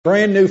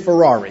Brand new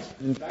Ferrari.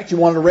 In fact, you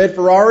wanted a red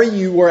Ferrari.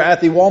 You were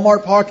at the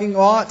Walmart parking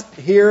lot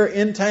here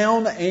in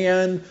town,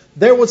 and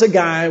there was a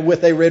guy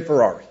with a red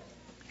Ferrari.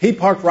 He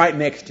parked right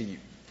next to you.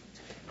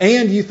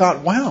 And you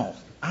thought, wow,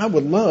 I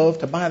would love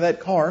to buy that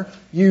car.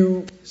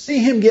 You see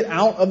him get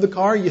out of the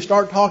car, you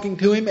start talking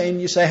to him,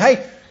 and you say,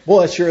 hey,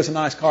 boy, that sure is a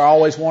nice car. I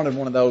always wanted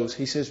one of those.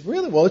 He says,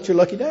 really? Well, it's your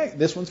lucky day.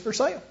 This one's for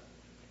sale.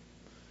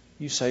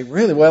 You say,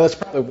 really? Well, it's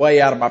probably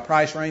way out of my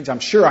price range. I'm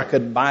sure I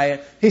couldn't buy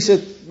it. He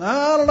said,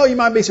 I don't know. You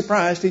might be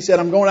surprised. He said,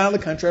 I'm going out of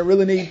the country. I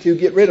really need to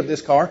get rid of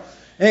this car.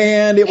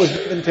 And it was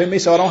given to me,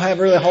 so I don't have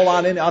really a whole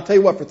lot in it. I'll tell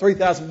you what, for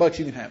 $3,000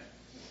 you can have it.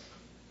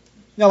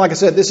 Now, like I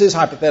said, this is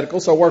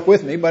hypothetical, so work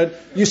with me.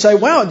 But you say,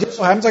 wow, it just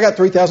so happens I got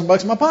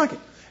 $3,000 in my pocket.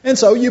 And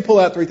so you pull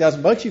out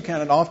 $3,000, you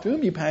count it off to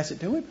him, you pass it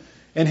to him.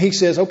 And he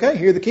says, okay,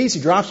 here are the keys.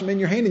 He drops them in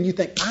your hand, and you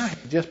think, I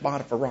have just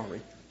bought a Ferrari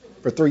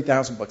for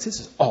 $3,000. This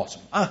is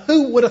awesome.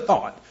 Who would have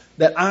thought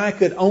that I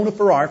could own a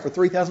Ferrari for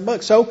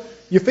 $3,000? So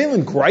you're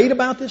feeling great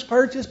about this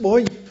purchase. Boy,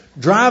 you're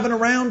driving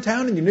around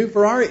town in your new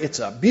Ferrari. It's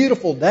a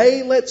beautiful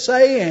day, let's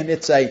say, and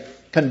it's a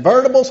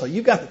convertible, so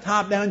you've got the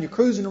top down, you're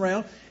cruising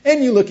around,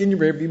 and you look in your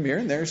rearview mirror,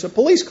 and there's a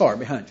police car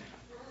behind you.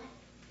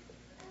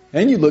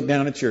 And you look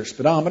down at your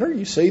speedometer,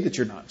 you see that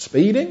you're not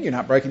speeding, you're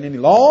not breaking any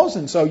laws,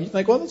 and so you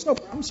think, well, that's no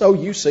problem. So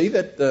you see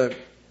that the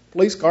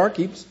police car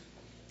keeps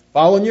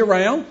following you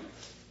around.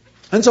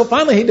 And so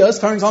finally he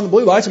turns on the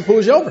blue lights and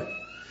pulls you over.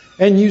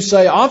 And you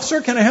say,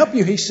 officer, can I help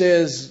you? He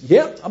says,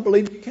 yeah, I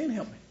believe you can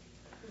help me.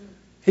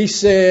 He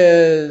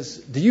says,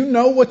 do you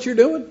know what you're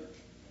doing?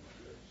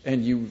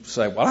 And you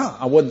say, well,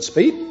 I wasn't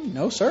speeding.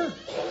 No, sir.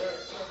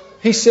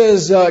 He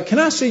says, can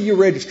I see your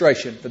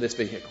registration for this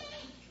vehicle?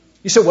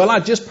 You said, well, I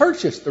just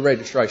purchased the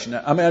registration.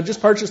 I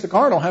just purchased the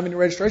car. I don't have any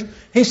registration.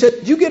 He said,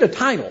 did you get a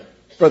title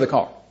for the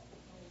car?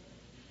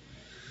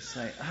 You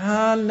say,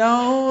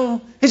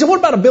 no. He said, what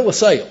about a bill of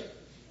sale?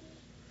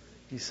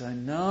 You say,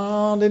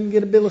 no, didn't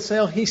get a bill of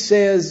sale. He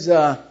says,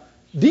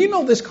 do you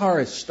know this car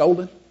is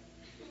stolen?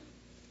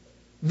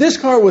 This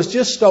car was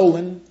just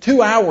stolen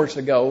 2 hours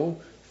ago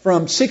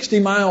from 60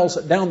 miles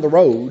down the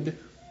road.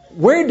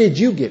 Where did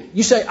you get it?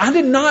 You say, I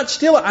did not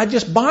steal it. I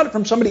just bought it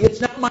from somebody.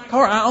 It's not my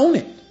car. I own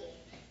it.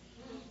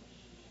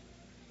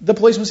 The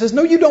policeman says,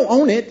 no, you don't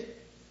own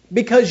it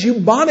because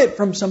you bought it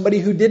from somebody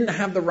who didn't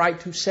have the right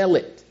to sell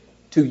it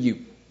to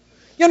you.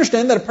 You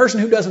understand that a person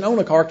who doesn't own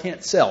a car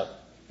can't sell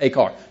a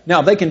car.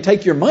 Now, they can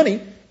take your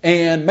money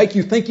and make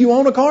you think you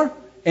own a car,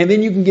 and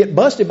then you can get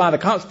busted by the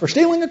cops for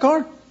stealing a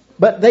car,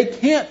 but they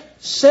can't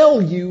sell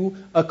you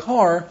a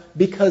car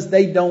because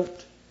they don't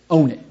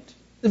own it.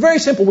 It's very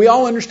simple. We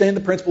all understand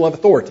the principle of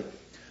authority.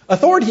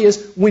 Authority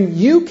is when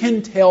you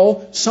can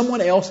tell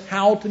someone else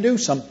how to do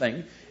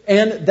something,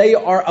 and they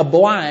are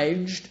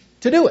obliged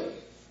to do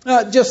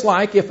it. Just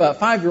like if a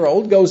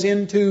 5-year-old goes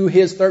into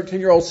his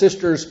 13-year-old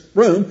sister's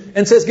room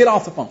and says, get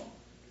off the phone.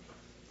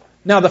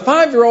 Now, the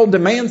 5-year-old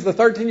demands the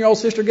 13-year-old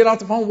sister get off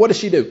the phone. What does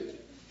she do?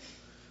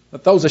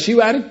 Throws a shoe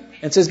at him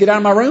and says, get out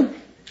of my room?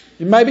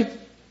 Maybe.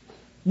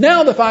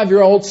 Now the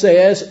 5-year-old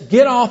says,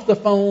 get off the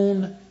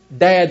phone,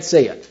 Dad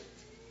said.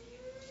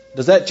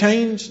 Does that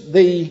change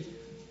the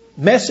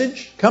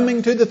message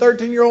coming to the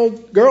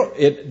 13-year-old girl?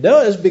 It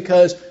does,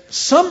 because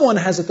someone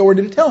has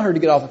authority to tell her to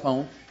get off the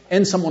phone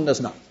and someone does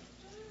not.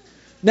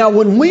 Now,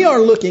 when we are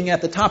looking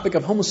at the topic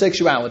of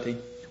homosexuality,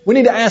 we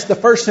need to ask the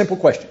first simple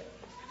question.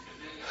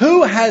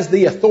 Who has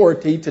the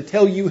authority to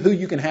tell you who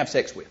you can have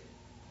sex with?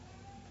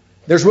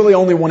 There's really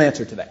only one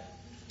answer to that.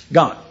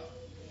 God.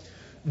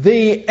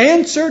 The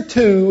answer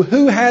to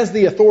who has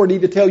the authority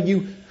to tell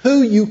you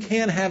who you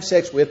can have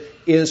sex with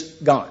is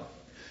God.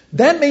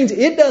 That means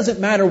it doesn't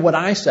matter what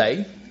I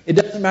say. It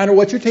doesn't matter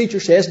what your teacher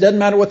says. It doesn't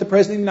matter what the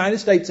President of the United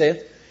States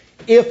says.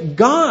 If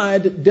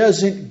God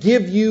doesn't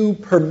give you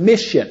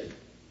permission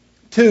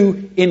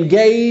to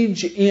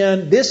engage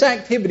in this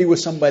activity with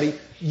somebody,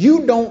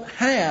 you don't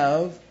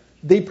have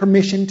the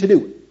permission to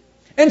do it.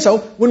 And so,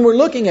 when we're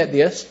looking at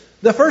this,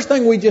 the first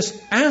thing we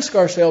just ask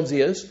ourselves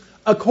is,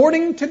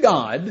 according to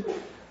God,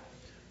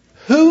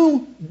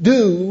 who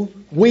do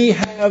we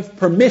have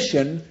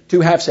permission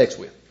to have sex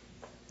with?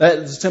 That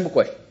is a simple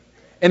question.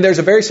 And there's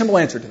a very simple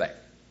answer to that.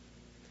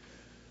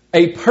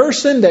 A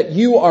person that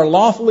you are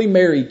lawfully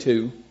married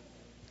to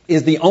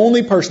is the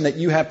only person that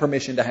you have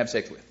permission to have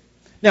sex with.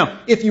 Now,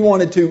 if you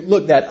wanted to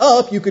look that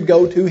up, you could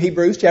go to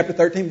Hebrews chapter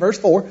 13, verse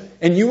 4,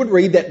 and you would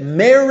read that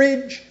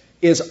marriage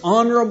is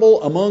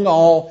honorable among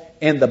all,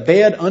 and the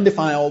bed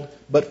undefiled,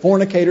 but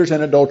fornicators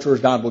and adulterers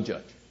God will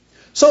judge.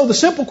 So the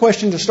simple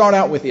question to start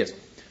out with is,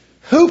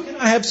 who can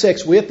I have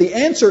sex with? The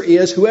answer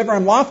is whoever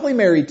I'm lawfully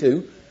married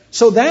to.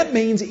 So that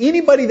means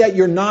anybody that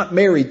you're not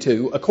married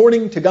to,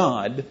 according to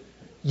God,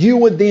 you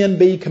would then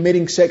be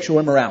committing sexual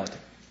immorality.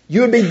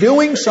 You would be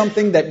doing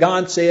something that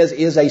God says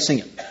is a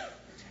sin.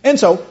 And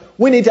so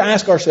we need to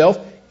ask ourselves,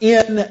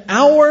 in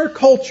our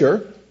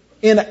culture,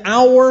 in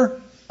our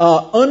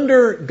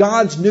under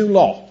God's new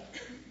law,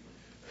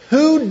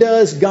 who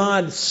does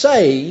God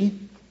say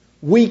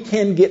we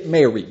can get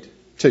married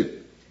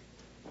to?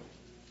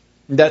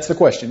 That's the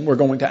question we're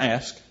going to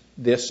ask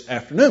this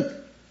afternoon.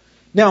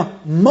 Now,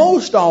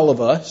 most all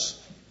of us,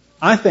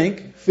 I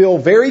think, feel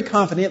very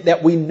confident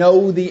that we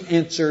know the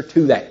answer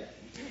to that.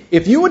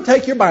 If you would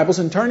take your Bibles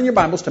and turn in your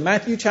Bibles to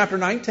Matthew chapter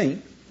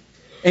 19,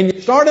 and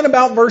you start in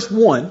about verse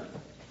 1,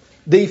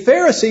 the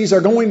Pharisees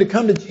are going to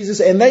come to Jesus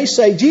and they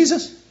say,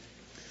 Jesus,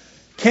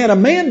 can a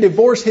man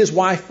divorce his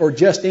wife for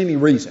just any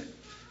reason?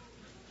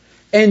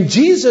 And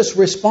Jesus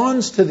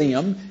responds to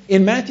them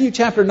in Matthew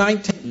chapter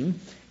 19,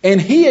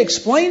 and He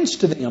explains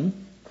to them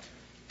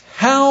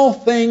how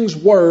things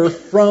were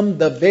from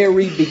the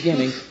very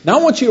beginning. Now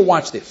I want you to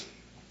watch this.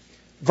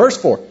 Verse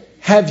 4.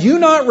 Have you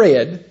not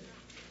read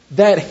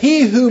that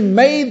He who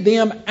made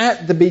them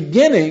at the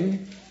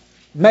beginning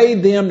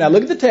made them, now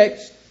look at the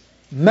text,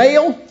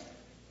 male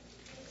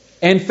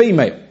and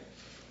female.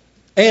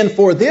 And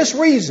for this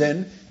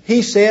reason,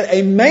 He said,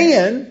 a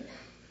man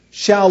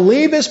shall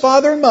leave his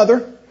father and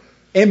mother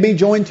and be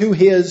joined to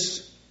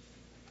his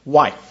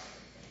wife.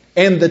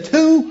 And the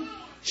two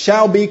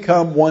shall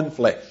become one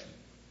flesh.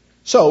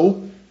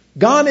 So,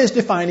 God is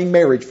defining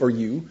marriage for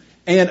you.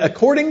 And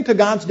according to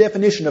God's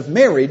definition of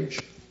marriage,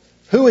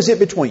 who is it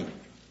between?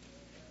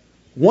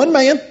 One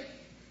man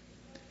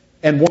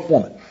and one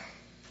woman.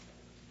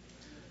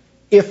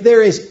 If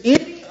there is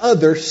any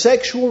other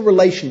sexual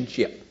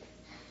relationship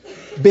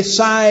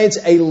besides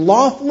a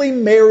lawfully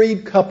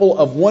married couple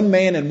of one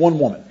man and one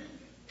woman,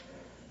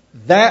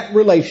 that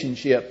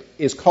relationship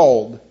is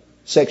called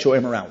sexual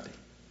immorality.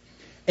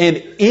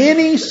 And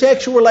any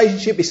sexual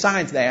relationship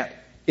besides that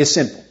is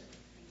sinful.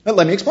 Now,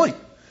 let me explain.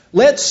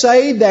 Let's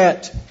say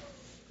that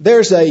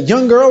there's a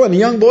young girl and a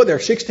young boy, they're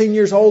 16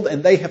 years old,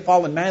 and they have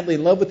fallen madly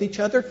in love with each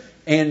other,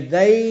 and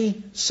they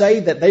say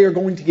that they are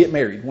going to get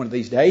married one of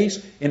these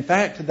days. In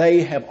fact,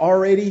 they have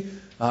already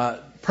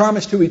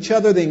promised to each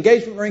other. The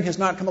engagement ring has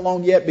not come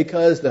along yet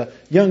because the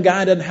young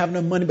guy doesn't have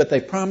enough money, but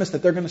they've promised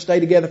that they're going to stay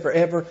together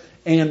forever.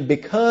 And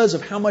because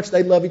of how much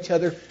they love each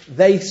other,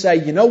 they say,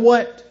 you know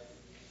what?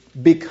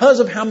 Because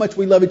of how much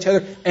we love each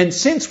other, and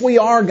since we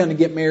are going to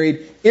get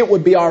married, it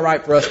would be all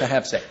right for us to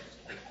have sex.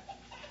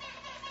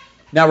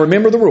 Now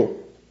remember the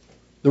rule.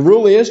 The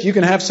rule is you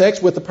can have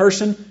sex with the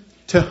person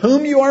to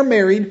whom you are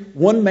married,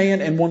 one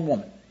man and one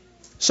woman.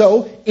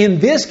 So in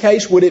this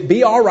case, would it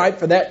be all right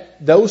for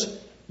those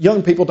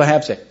young people to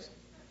have sex?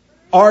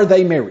 Are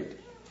they married?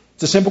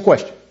 It's a simple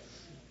question.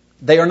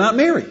 They are not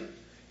married.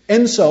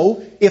 And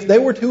so, if they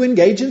were to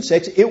engage in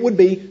sex, it would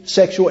be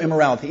sexual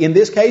immorality. In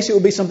this case, it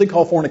would be something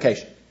called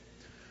fornication.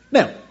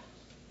 Now,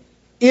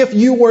 if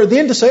you were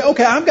then to say,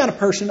 okay, I've got a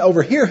person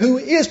over here who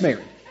is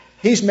married.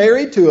 He's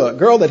married to a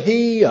girl that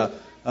he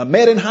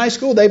met in high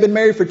school. They've been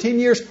married for 10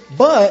 years.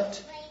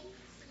 But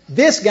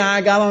this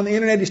guy got on the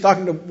internet. He's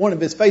talking to one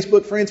of his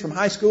Facebook friends from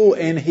high school,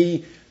 and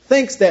he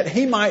thinks that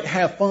he might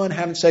have fun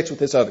having sex with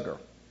this other girl.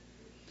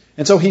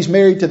 And so he's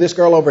married to this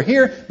girl over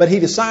here, but he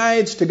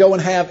decides to go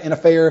and have an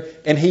affair,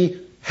 and he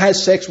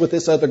has sex with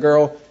this other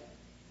girl.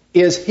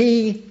 Is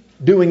he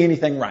doing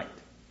anything right?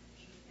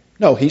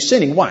 No, he's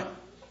sinning. Why?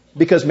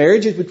 Because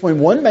marriage is between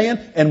one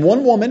man and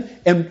one woman,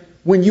 and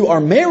when you are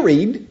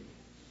married,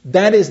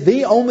 that is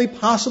the only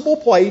possible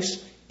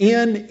place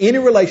in any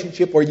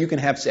relationship where you can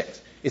have sex.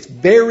 It's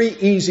very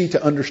easy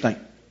to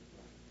understand.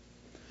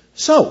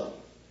 So,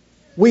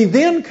 we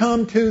then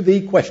come to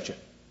the question,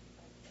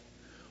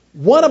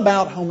 what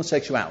about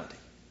homosexuality?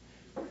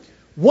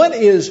 What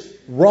is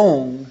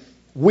wrong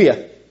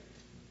with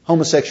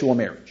homosexual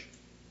marriage?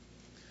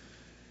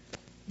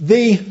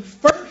 The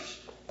first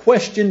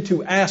question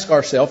to ask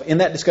ourselves in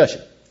that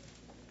discussion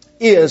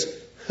is,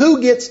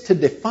 who gets to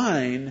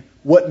define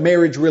what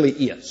marriage really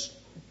is?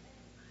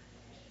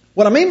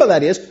 What I mean by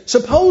that is,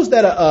 suppose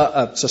that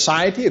a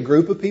society, a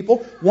group of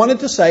people, wanted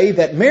to say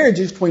that marriage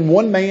is between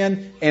one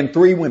man and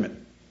three women.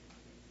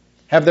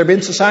 Have there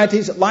been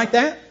societies like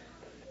that?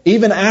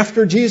 Even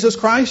after Jesus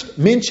Christ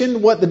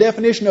mentioned what the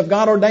definition of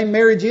God-ordained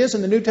marriage is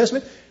in the New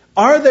Testament?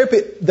 Are there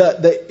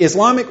the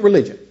Islamic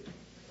religion?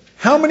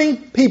 How many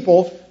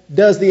people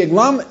does the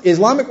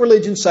Islamic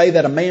religion say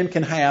that a man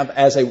can have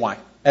as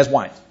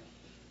wife?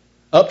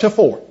 Up to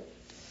 4.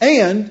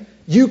 And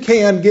you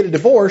can get a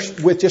divorce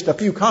with just a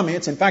few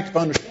comments. In fact, if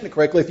I understand it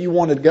correctly, if you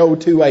want to go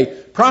to a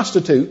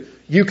prostitute,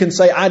 you can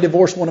say, I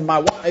divorced one of my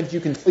wives.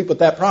 You can sleep with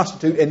that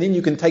prostitute, and then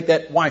you can take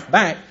that wife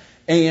back.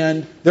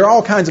 And there are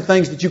all kinds of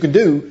things that you can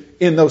do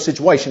in those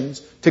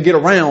situations to get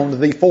around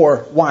the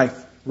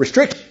 4-wife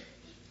restriction.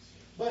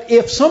 But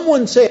if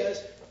someone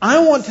says,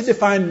 I want to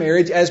define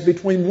marriage as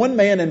between one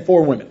man and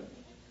 4 women,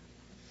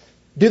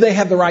 do they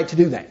have the right to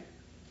do that?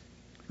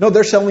 No,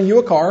 they're selling you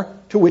a car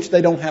to which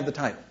they don't have the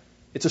title.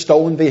 It's a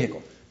stolen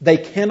vehicle. They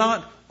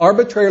cannot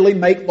arbitrarily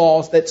make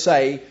laws that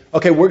say,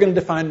 okay, we're going to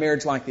define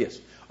marriage like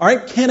this. All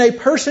right, can a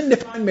person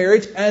define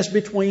marriage as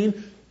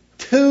between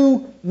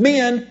 2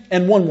 men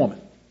and 1 woman?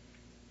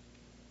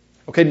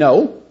 Okay,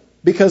 no,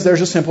 because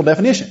there's a simple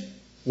definition.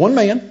 1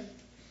 man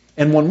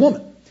and 1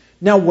 woman.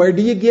 Now, where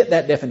do you get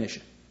that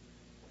definition?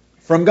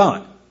 From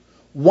God.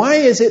 Why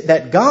is it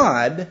that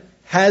God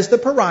has the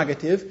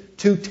prerogative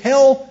to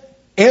tell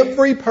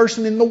every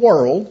person in the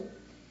world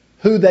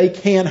who they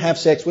can have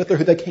sex with or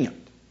who they can't?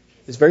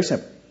 It's very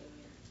simple.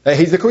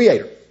 He's the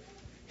creator.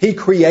 He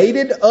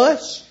created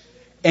us,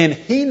 and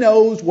He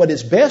knows what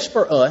is best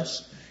for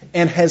us,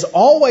 and has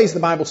always, the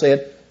Bible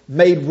said,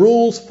 made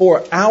rules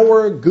for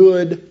our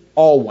good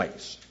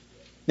always.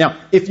 Now,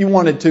 if you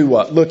wanted to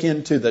look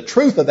into the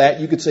truth of that,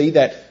 you could see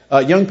that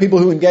young people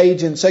who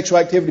engage in sexual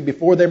activity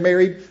before they're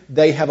married,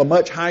 they have a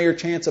much higher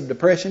chance of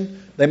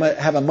depression. They might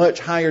have a much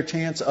higher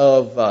chance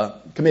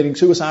of committing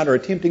suicide or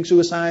attempting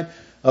suicide.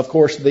 Of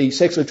course, the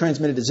sexually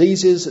transmitted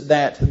diseases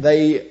that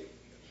they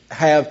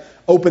have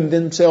opened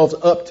themselves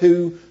up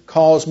to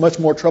cause much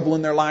more trouble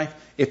in their life.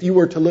 If you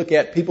were to look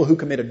at people who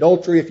commit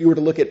adultery, if you were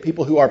to look at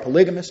people who are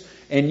polygamous,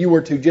 and you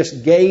were to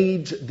just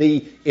gauge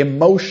the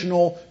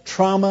emotional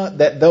trauma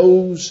that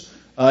those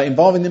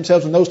involving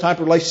themselves in those type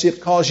of relationships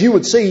cause, you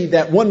would see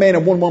that one man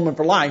and one woman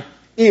for life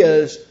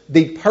is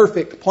the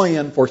perfect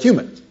plan for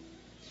humans.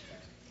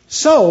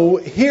 So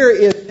here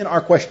is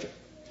our question.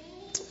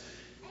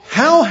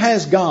 How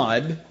has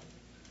God,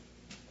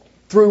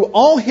 through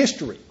all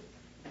history,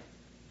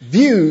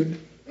 viewed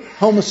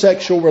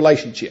homosexual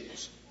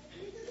relationships?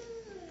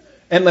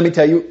 And let me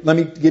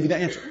give you the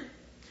answer.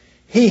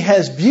 He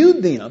has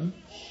viewed them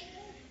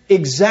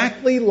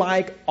exactly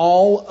like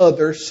all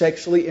other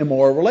sexually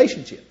immoral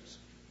relationships,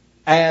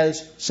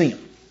 as sin.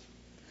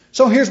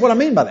 So here's what I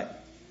mean by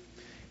that.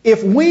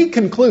 If we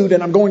conclude,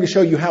 and I'm going to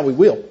show you how we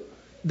will,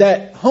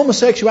 that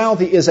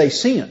homosexuality is a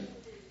sin,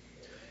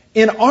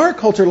 in our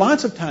culture,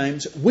 lots of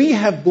times, we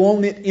have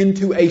blown it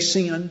into a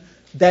sin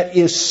that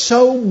is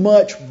so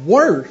much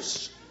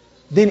worse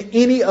than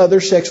any other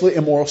sexually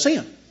immoral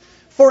sin.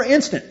 For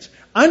instance,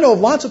 I know of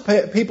lots of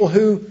people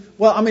who,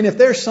 if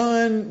their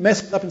son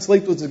messes up and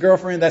sleeps with his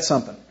girlfriend, that's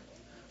something.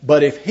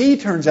 But if he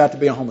turns out to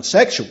be a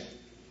homosexual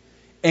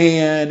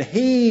and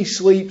he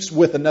sleeps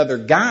with another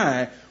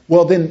guy,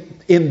 well then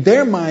in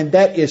their mind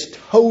that is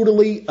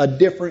totally a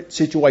different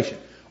situation.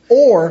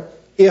 Or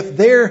if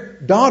their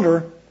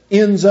daughter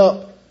ends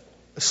up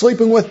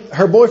sleeping with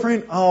her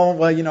boyfriend,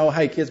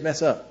 hey, kids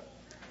mess up.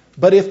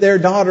 But if their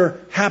daughter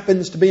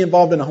happens to be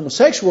involved in a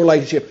homosexual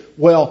relationship,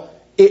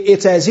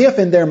 it's as if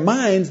in their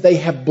minds they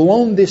have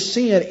blown this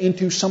sin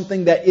into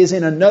something that is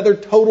in another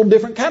total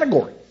different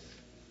category.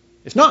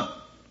 It's not.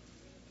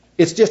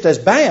 It's just as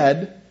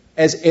bad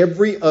as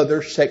every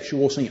other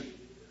sexual sin.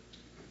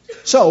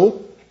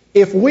 So,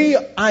 if we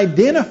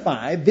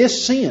identify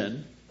this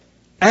sin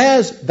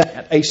as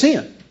that, a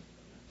sin,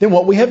 then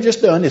what we have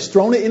just done is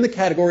thrown it in the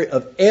category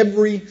of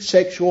every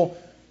sexual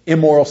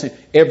immoral sin.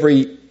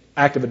 Every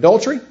act of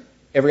adultery,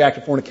 every act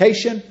of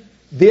fornication.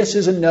 This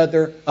is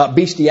another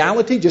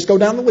bestiality. Just go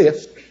down the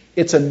list.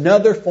 It's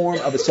another form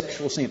of a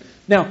sexual sin.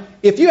 Now,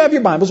 if you have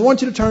your Bibles, I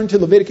want you to turn to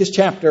Leviticus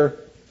chapter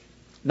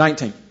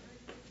 19.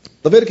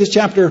 Leviticus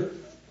chapter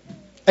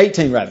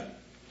 18, rather.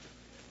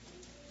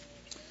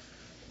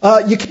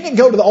 You can't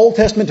go to the Old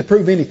Testament to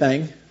prove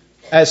anything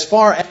as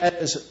far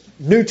as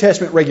New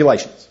Testament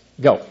regulations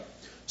go.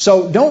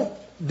 So don't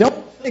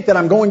think that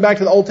I'm going back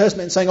to the Old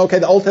Testament and saying, okay,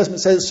 the Old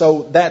Testament says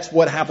so, that's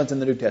what happens in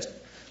the New Testament.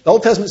 The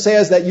Old Testament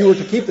says that you were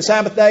to keep the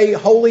Sabbath day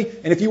holy,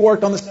 and if you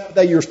worked on the Sabbath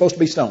day, you were supposed to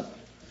be stoned.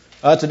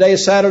 Today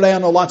is Saturday. I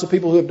know lots of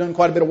people who have done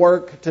quite a bit of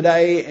work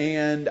today,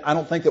 and I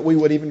don't think that we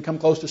would even come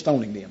close to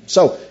stoning them.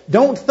 So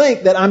don't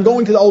think that I'm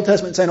going to the Old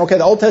Testament and saying, okay,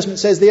 the Old Testament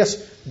says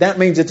this, that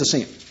means it's a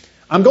sin.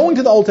 I'm going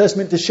to the Old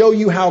Testament to show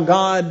you how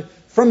God,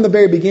 from the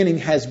very beginning,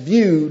 has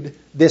viewed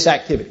this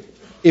activity.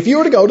 If you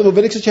were to go to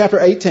Leviticus chapter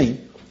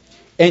 18,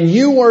 and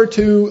you were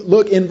to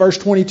look in verse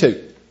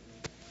 22.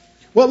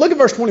 Well, look at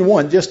verse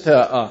 21 just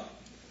to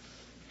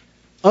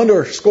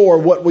underscore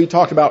what we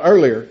talked about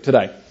earlier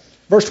today.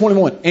 Verse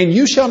 21, and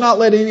you shall not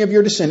let any of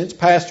your descendants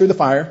pass through the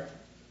fire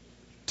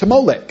to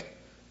Molech,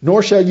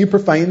 nor shall you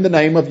profane the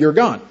name of your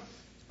God.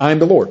 I am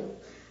the Lord.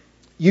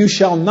 You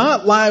shall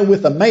not lie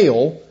with a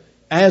male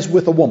as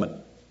with a woman.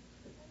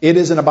 It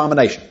is an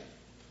abomination.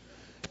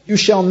 You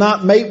shall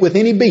not mate with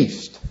any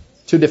beast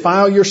to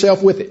defile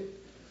yourself with it,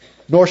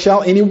 nor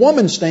shall any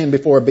woman stand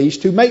before a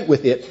beast to mate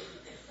with it.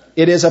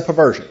 It is a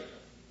perversion.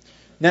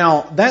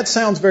 Now, that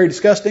sounds very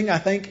disgusting, I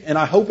think, and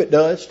I hope it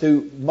does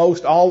to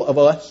most all of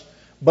us.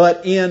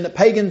 But in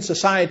pagan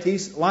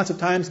societies, lots of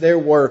times there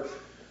were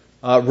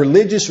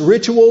religious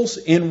rituals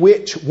in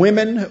which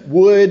women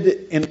would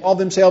involve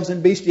themselves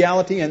in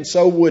bestiality, and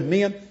so would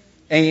men.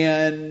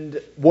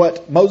 And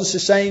what Moses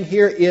is saying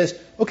here is,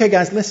 okay,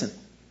 guys, listen.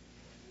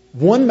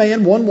 One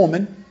man, one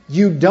woman.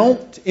 You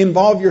don't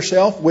involve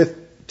yourself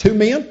with two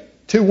men,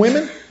 two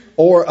women,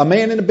 or a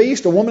man and a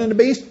beast, a woman and a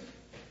beast.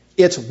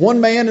 It's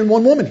one man and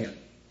one woman here.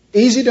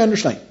 Easy to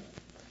understand.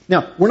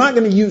 Now, we're not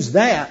going to use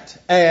that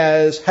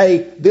as, hey,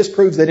 this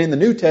proves that in the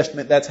New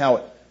Testament that's how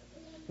it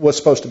was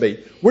supposed to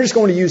be. We're just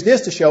going to use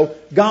this to show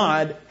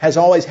God has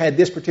always had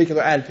this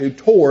particular attitude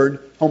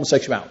toward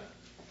homosexuality.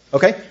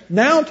 Okay?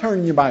 Now turn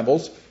in your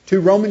Bibles to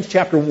Romans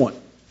chapter 1.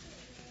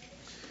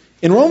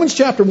 In Romans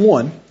chapter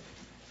 1,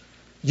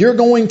 you're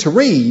going to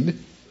read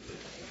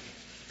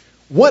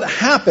what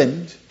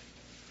happened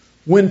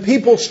when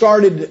people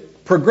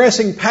started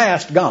progressing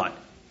past God.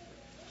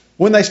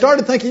 When they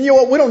started thinking, you know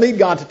what, we don't need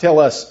God to tell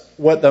us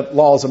what the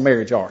laws of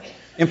marriage are.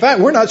 In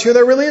fact, we're not sure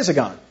there really is a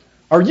God.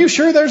 Are you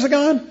sure there's a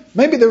God?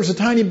 Maybe there was a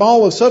tiny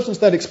ball of substance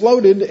that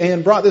exploded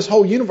and brought this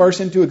whole universe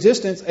into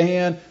existence,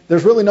 and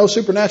there's really no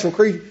supernatural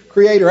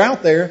creator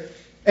out there.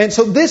 And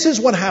so this is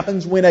what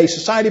happens when a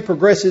society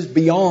progresses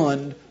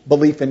beyond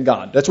belief in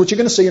God. That's what you're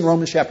going to see in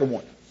Romans chapter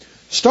 1.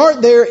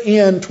 Start there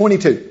in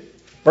 22,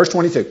 verse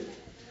 22.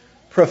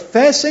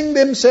 Professing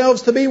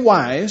themselves to be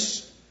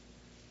wise,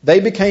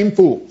 they became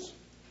fools,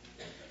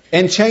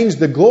 and changed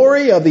the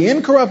glory of the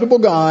incorruptible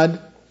God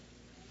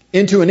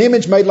into an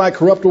image made like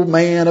corruptible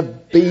man,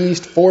 of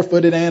beast,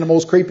 four-footed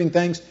animals, creeping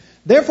things.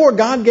 Therefore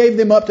God gave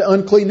them up to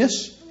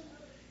uncleanness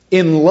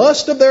in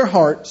lust of their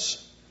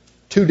hearts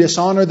to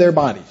dishonor their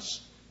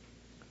bodies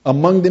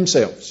among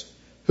themselves,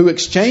 who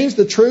exchanged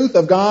the truth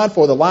of God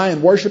for the lie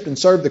and worshipped and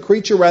served the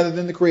creature rather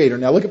than the Creator.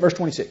 Now look at verse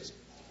 26.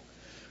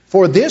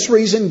 For this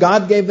reason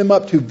God gave them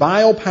up to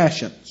vile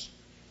passions.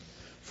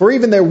 For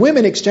even their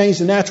women exchanged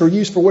the natural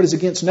use for what is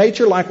against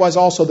nature. Likewise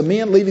also the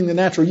men, leaving the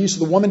natural use of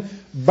the woman,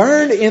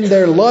 burned in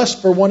their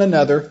lust for one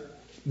another,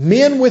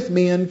 men with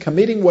men,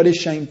 committing what is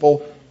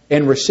shameful,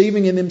 and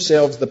receiving in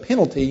themselves the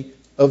penalty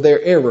of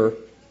their error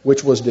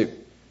which was due.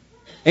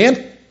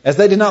 And as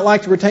they did not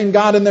like to retain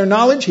God in their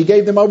knowledge, He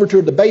gave them over to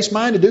a debased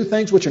mind to do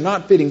things which are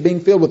not fitting,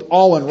 being filled with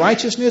all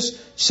unrighteousness,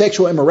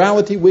 sexual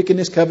immorality,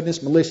 wickedness,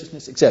 covetousness,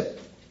 maliciousness, etc.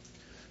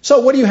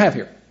 So what do you have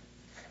here?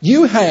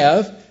 You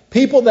have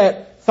people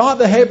that thought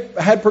they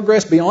had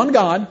progressed beyond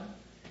God,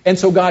 and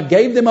so God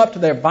gave them up to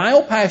their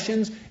vile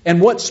passions. And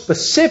what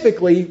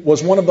specifically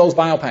was one of those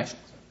vile passions?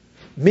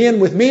 Men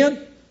with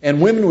men and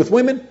women with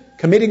women,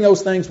 committing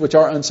those things which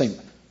are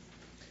unseemly.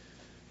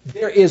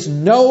 There is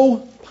no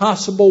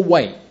possible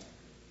way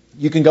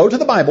you can go to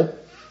the Bible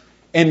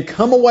and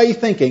come away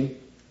thinking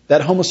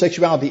that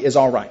homosexuality is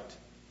all right.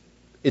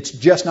 It's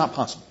just not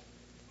possible.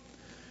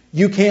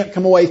 You can't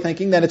come away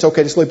thinking that it's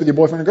okay to sleep with your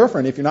boyfriend or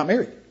girlfriend if you're not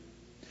married.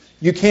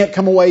 You can't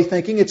come away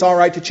thinking it's all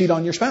right to cheat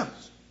on your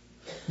spouse.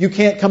 You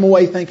can't come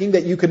away thinking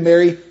that you could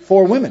marry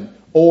 4 women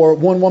or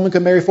one woman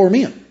could marry 4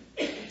 men.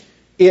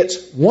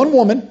 It's one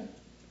woman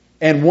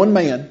and one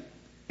man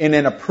in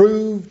an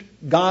approved,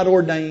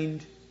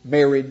 God-ordained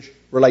marriage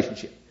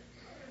relationship.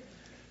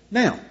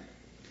 Now,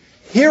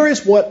 here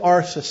is what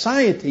our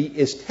society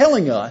is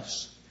telling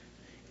us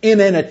in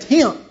an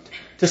attempt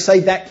to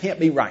say that can't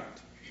be right.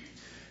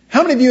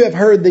 How many of you have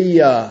heard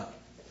the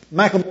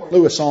Macklemore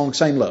Lewis song,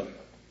 Same Love?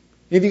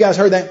 Any of you guys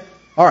heard that?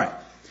 All right.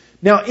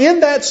 Now, in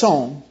that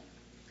song,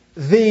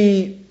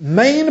 the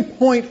main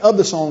point of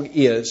the song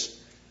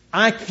is,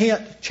 I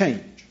can't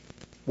change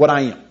what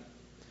I am.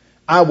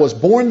 I was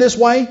born this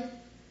way.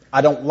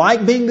 I don't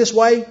like being this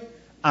way.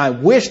 I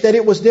wish that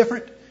it was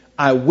different.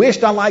 I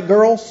wished I liked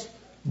girls,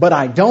 but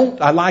I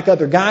don't. I like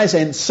other guys.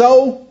 And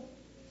so,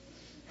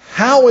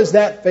 how is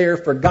that fair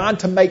for God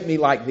to make me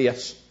like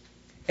this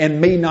and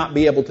me not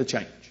be able to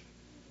change?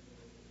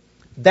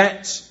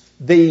 That's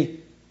the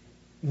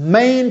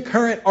main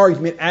current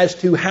argument as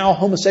to how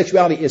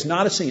homosexuality is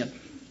not a sin.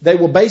 They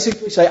will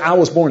basically say, I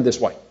was born this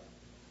way.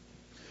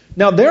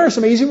 Now, there are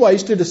some easy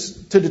ways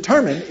to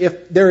determine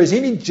if there is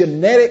any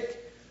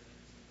genetic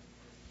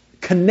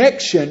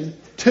connection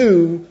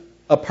to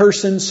a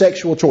person's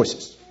sexual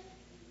choices.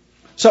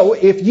 So,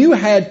 if you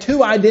had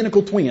 2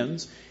 identical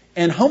twins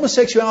and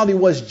homosexuality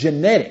was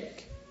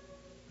genetic,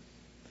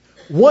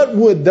 what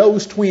would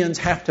those twins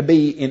have to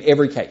be in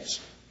every case?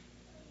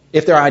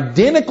 If they're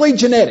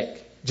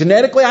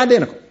genetically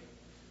identical,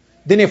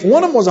 then if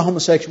one of them was a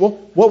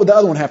homosexual, what would the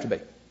other one have to be?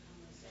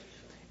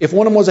 If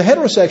one of them was a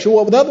heterosexual,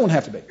 what would the other one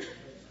have to be?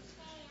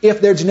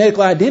 If they're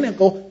genetically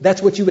identical,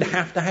 that's what you would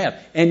have to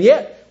have. And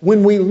yet,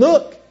 when we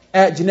look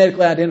at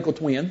genetically identical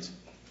twins,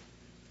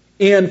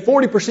 in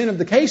 40% of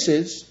the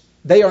cases,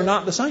 they are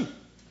not the same.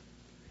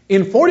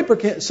 In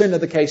 40%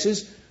 of the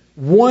cases,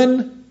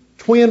 one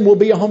twin will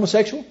be a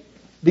homosexual,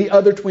 the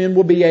other twin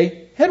will be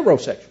a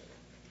heterosexual.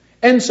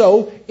 And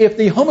so, if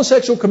the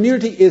homosexual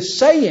community is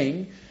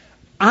saying,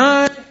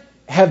 I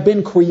have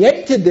been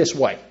created this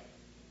way,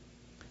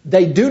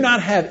 they do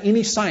not have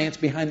any science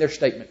behind their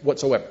statement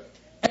whatsoever.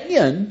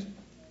 And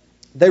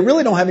they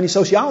really don't have any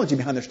sociology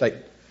behind their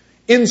statement.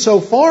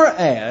 Insofar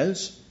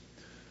as,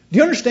 do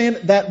you understand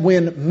that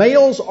when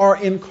males are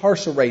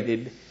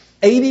incarcerated,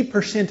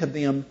 80% of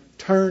them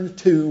turn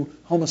to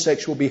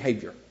homosexual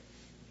behavior?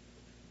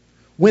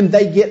 When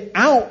they get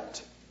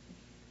out,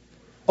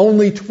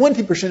 only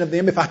 20% of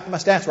them, if I have my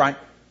stats right,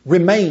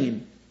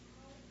 remain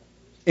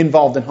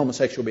involved in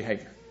homosexual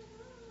behavior.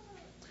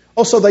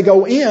 Also, they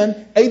go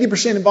in,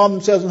 80% involve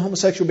themselves in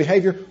homosexual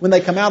behavior. When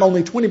they come out,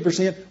 only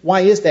 20%.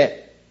 Why is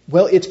that?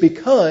 Well, it's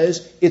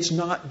because it's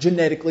not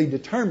genetically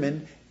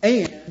determined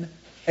and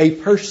a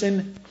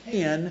person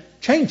can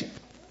change it.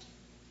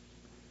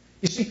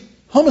 You see,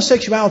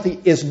 homosexuality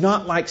is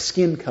not like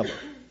skin color.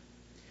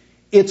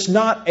 It's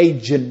not a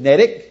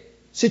genetic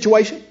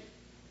situation.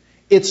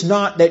 It's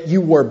not that you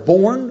were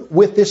born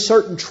with this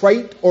certain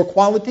trait or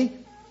quality.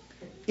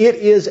 It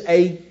is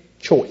a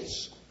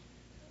choice.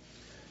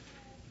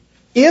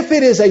 If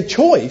it is a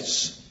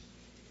choice,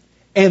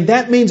 and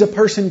that means a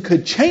person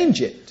could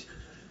change it,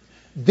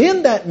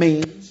 then that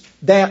means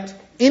that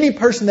any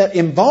person that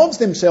involves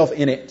themselves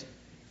in it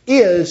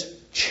is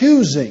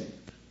choosing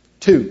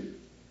to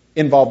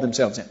involve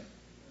themselves in it.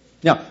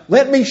 Now,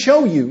 let me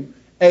show you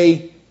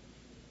a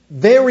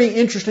very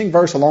interesting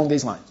verse along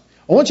these lines.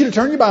 I want you to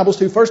turn your Bibles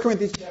to 1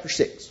 Corinthians chapter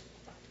 6.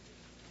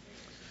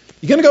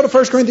 You're going to go to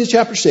 1 Corinthians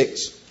chapter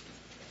 6,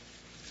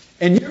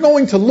 and you're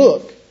going to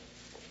look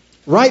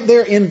right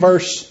there in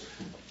verse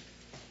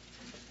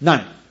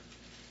 9.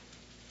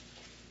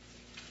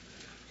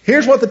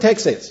 Here's what the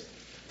text says.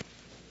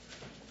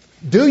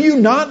 Do you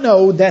not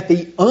know that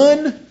the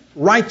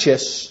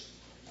unrighteous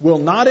will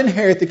not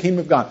inherit the kingdom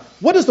of God?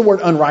 What does the word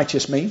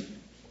unrighteous mean?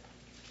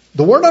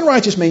 The word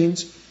unrighteous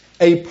means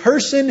a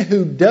person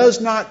who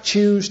does not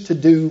choose to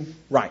do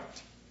right.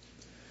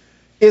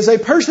 Is a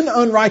person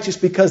unrighteous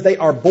because they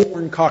are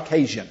born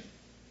Caucasian?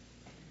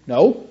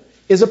 No.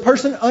 Is a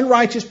person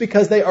unrighteous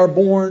because they are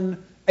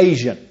born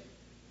Asian?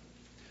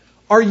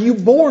 Are you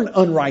born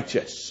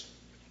unrighteous?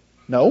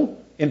 No.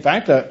 In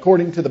fact,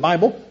 according to the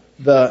Bible,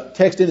 the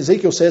text in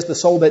Ezekiel says, the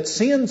soul that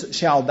sins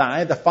shall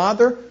die. The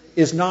father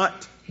is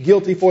not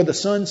guilty for the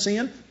son's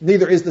sin.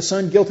 Neither is the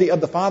son guilty of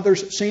the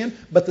father's sin.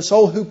 But the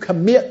soul who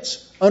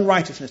commits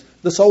unrighteousness,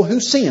 the soul who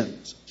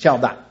sins, shall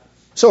die.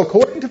 So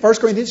according to 1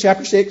 Corinthians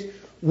chapter 6,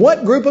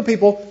 what group of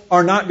people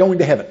are not going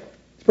to heaven?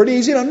 It's pretty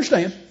easy to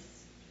understand.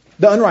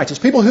 The unrighteous.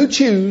 People who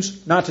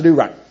choose not to do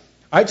right. All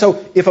right,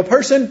 so if a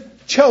person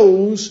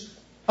chose...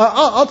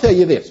 I'll tell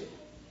you this.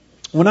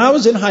 When I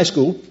was in high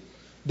school,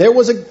 there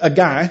was a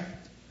guy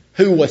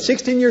who was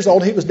 16 years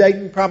old. He was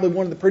dating probably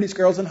one of the prettiest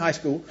girls in high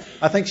school.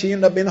 I think she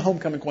ended up being the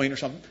homecoming queen or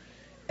something.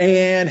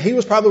 And he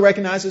was probably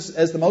recognized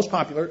as the most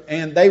popular.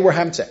 And they were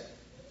having sex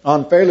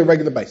on a fairly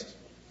regular basis.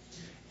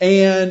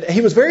 And he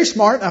was very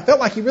smart. I felt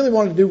like he really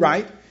wanted to do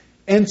right.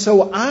 And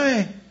so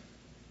I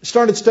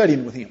started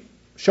studying with him,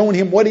 showing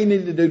him what he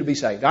needed to do to be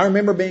saved. I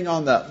remember being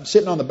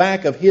sitting on the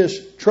back of his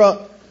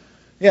truck.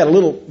 He had a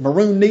little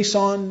maroon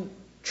Nissan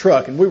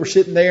truck, and we were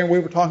sitting there, and we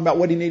were talking about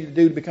what he needed to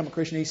do to become a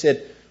Christian. He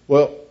said,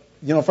 well,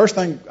 first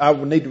thing I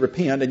would need to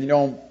repent,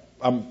 and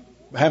I'm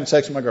having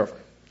sex with my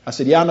girlfriend. I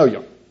said, yeah, I know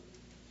you.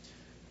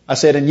 I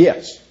said, and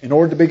yes, in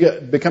order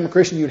to become a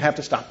Christian, you'd have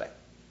to stop that.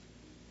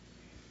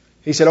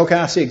 He said, okay,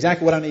 I see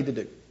exactly what I need to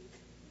do.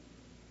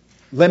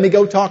 Let me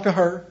go talk to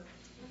her,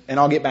 and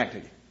I'll get back to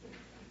you.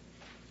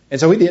 And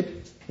so he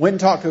did. Went and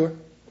talked to her.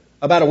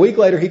 About a week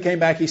later, he came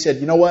back. He said,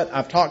 you know what?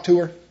 I've talked to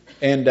her,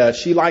 and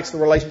she likes the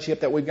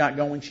relationship that we've got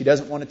going. She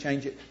doesn't want to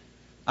change it.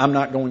 I'm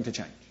not going to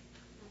change.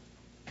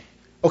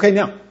 Okay,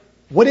 now,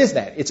 what is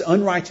that? It's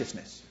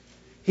unrighteousness.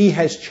 He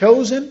has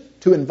chosen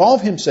to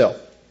involve himself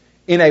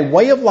in a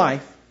way of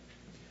life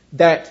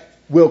that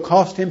will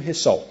cost him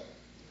his soul.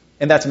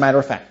 And that's a matter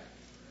of fact.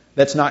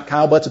 That's not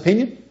Kyle Butt's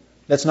opinion.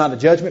 That's not a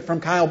judgment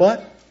from Kyle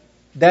Butt.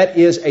 That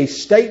is a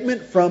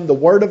statement from the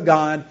Word of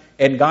God,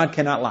 and God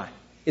cannot lie.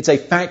 It's a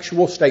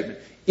factual statement.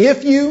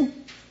 If you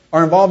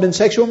are involved in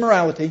sexual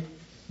immorality,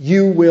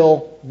 you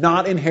will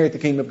not inherit the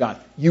kingdom of God.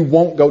 You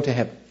won't go to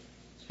heaven.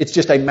 It's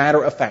just a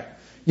matter of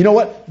fact. You know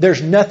what?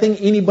 There's nothing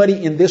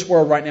anybody in this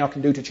world right now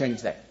can do to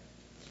change that.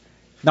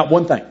 Not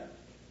one thing.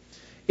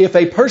 If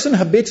a person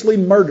habitually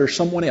murders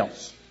someone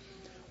else,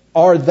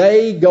 are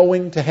they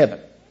going to heaven?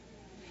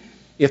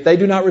 If they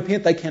do not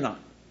repent, they cannot.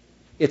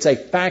 It's a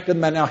fact of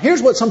the matter. Now,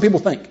 here's what some people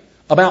think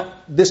about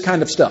this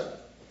kind of stuff.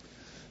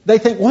 They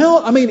think,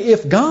 well,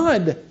 if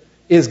God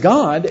is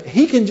God,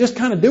 He can just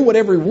kind of do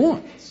whatever He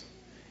wants.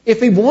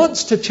 If He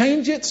wants to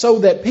change it so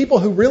that people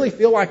who really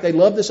feel like they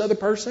love this other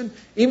person,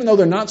 even though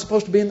they're not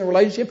supposed to be in the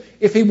relationship,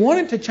 if He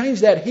wanted to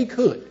change that, He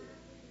could.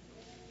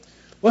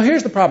 Well,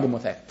 here's the problem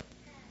with that.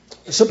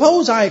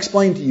 Suppose I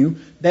explain to you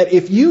that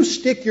if you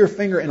stick your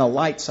finger in a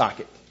light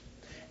socket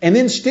and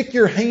then stick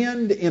your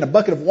hand in a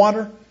bucket of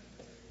water,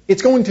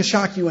 it's going to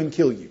shock you and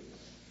kill you.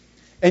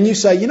 And you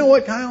say, you know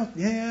what, Kyle?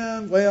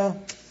 Yeah,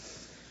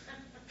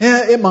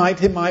 it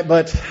might,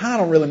 but I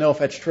don't really know if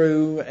that's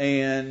true.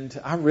 And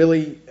I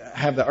really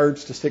have the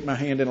urge to stick my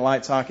hand in a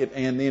light socket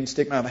and then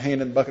stick my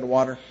hand in a bucket of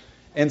water.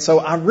 And so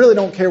I really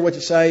don't care what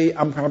you say.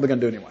 I'm probably going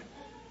to do it anyway.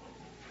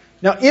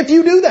 Now, if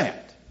you do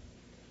that,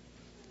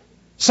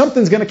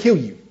 something's going to kill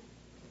you.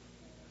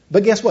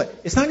 But guess what?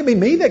 It's not going to be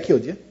me that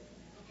killed you.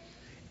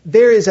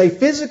 There is a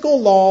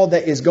physical law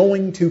that is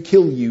going to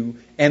kill you.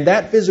 And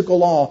that physical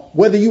law,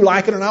 whether you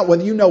like it or not,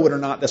 whether you know it or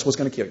not, that's what's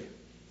going to kill you.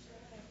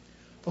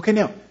 Okay,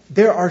 now,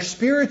 there are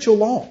spiritual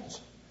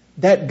laws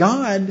that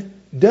God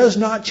does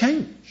not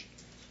change.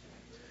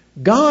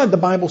 God, the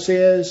Bible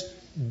says,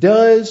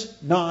 does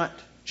not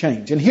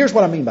change. And here's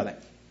what I mean by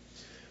that.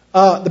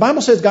 The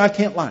Bible says God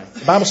can't lie.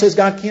 The Bible says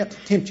God can't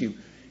tempt you.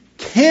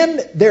 Can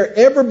there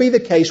ever be the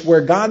case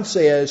where God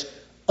says,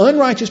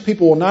 unrighteous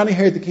people will not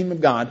inherit the kingdom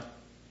of God,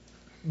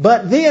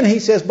 but then He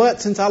says,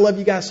 but since I love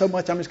you guys so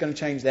much, I'm just going to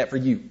change that for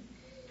you?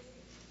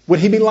 Would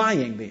He be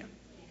lying then?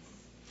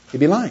 He'd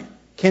be lying.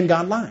 Can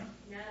God lie?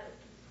 No.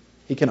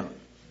 He cannot.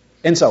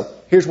 And so,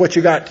 here's what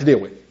you got to deal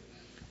with.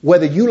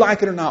 Whether you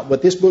like it or not,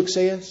 what this book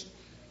says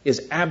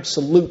is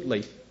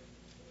absolutely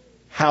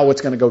how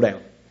it's going to go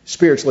down,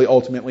 spiritually,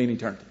 ultimately, in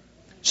eternity.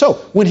 So,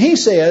 when he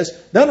says,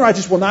 the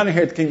unrighteous will not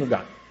inherit the kingdom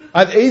of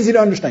God. Easy to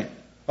understand.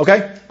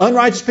 Okay?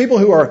 Unrighteous people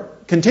who are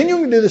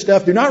continuing to do this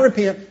stuff, do not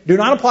repent, do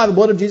not apply the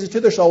blood of Jesus to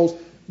their souls,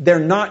 they're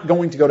not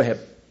going to go to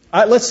heaven.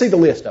 All right, let's see the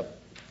list of them.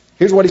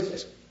 Here's what he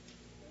says.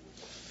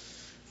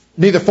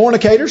 Neither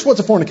fornicators. What's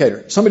a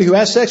fornicator? Somebody who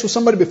has sex with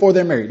somebody before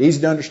they're married.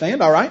 Easy to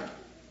understand, all right?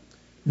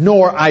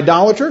 Nor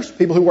idolaters,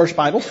 people who worship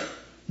idols.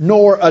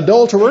 Nor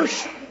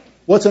adulterers.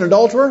 What's an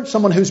adulterer?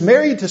 Someone who's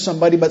married to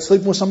somebody but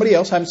sleeping with somebody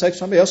else, having sex with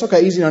somebody else.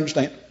 Okay, easy to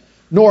understand.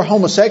 Nor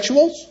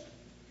homosexuals.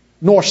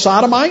 Nor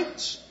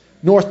sodomites.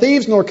 Nor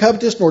thieves, nor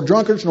covetous, nor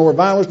drunkards, nor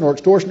revilers, nor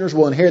extortioners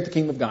will inherit the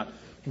kingdom of God.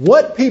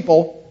 What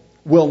people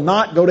will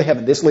not go to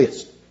heaven? This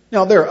list.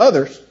 Now, there are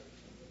others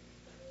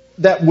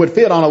that would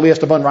fit on a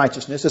list of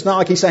unrighteousness. It's not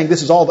like he's saying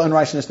this is all the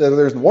unrighteousness that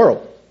there is in the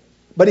world.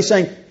 But he's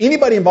saying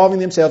anybody involving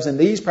themselves in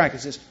these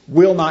practices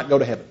will not go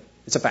to heaven.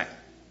 It's a fact.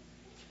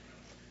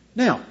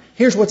 Now,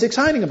 here's what's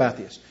exciting about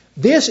this.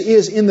 This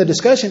is in the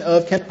discussion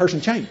of can a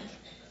person change?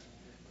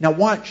 Now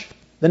watch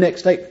the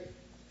next statement.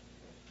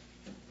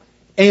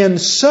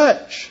 And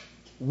such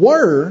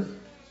were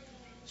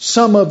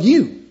some of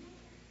you.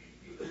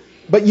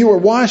 But you were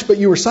washed, but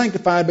you were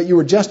sanctified, but you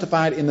were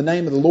justified in the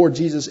name of the Lord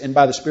Jesus and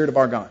by the Spirit of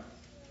our God.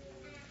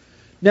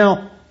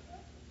 Now,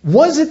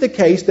 was it the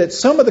case that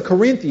some of the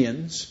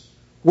Corinthians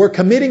were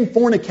committing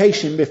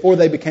fornication before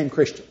they became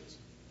Christians?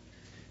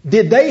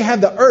 Did they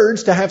have the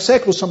urge to have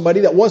sex with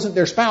somebody that wasn't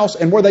their spouse,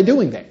 and were they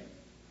doing that?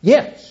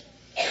 Yes.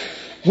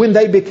 When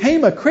they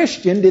became a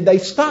Christian, did they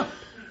stop?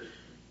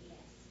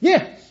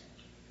 Yes.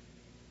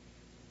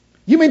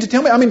 You mean to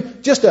tell me,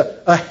 just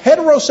a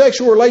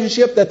heterosexual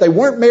relationship that they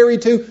weren't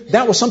married to,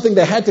 that was something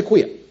they had to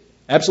quit?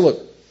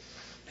 Absolutely.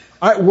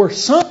 All right, were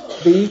some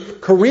of the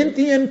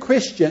Corinthian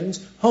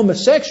Christians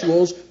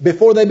homosexuals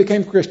before they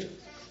became Christians?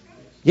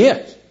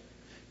 Yes.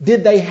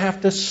 Did they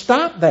have to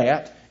stop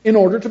that in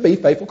order to be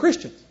faithful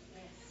Christians?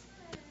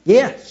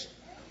 Yes.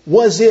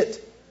 Was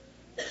it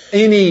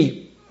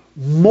any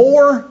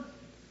more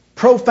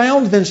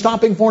profound than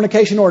stopping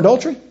fornication or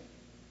adultery?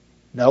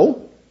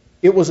 No.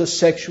 It was a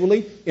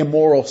sexually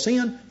immoral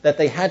sin that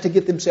they had to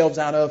get themselves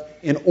out of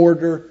in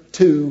order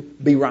to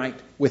be right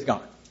with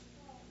God.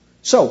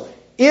 So,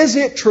 is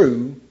it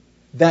true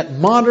that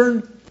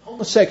modern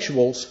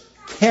homosexuals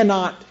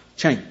cannot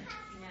change?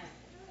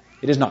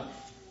 It is not.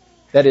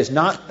 That is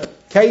not the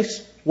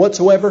case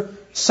whatsoever.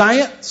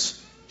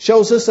 Science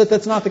shows us that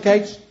that's not the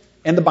case,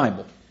 and the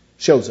Bible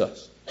shows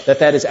us that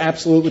that is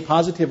absolutely,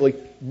 positively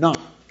not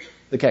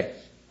the case.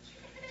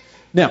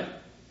 Now,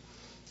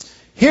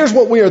 here's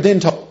what we are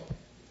then told.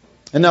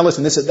 And now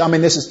listen,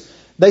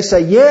 they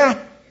say,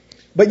 yeah,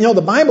 but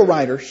the Bible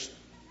writers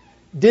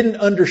didn't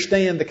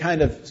understand the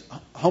kind of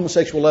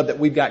homosexual love that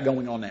we've got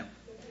going on now.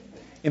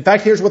 In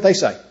fact, here's what they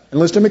say. And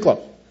listen to me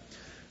close.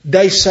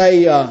 They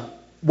say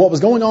what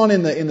was going on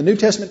in the New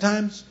Testament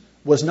times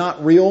was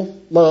not real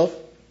love.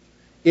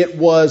 It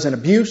was an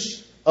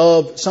abuse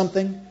of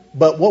something.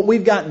 But what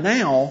we've got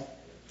now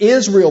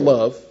is real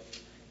love.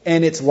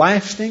 And it's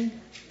lasting.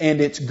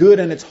 And it's good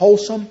and it's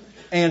wholesome.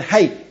 And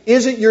hey,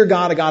 isn't your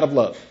God a God of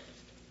love?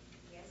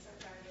 Yes, our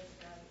God is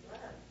a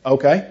God of love.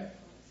 Okay.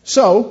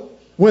 So,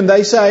 when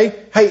they say,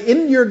 hey,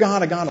 isn't your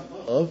God a God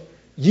of love?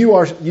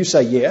 You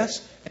say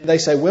yes. And they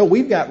say, well,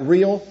 we've got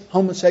real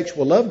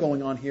homosexual love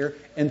going on here,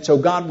 and so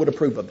God would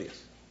approve of this.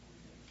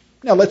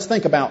 Now, let's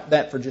think about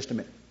that for just a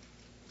minute.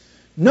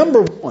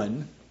 Number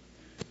one,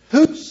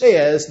 who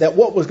says that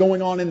what was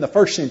going on in the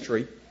first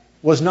century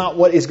was not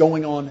what is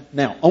going on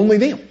now? Only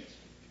them.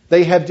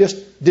 They have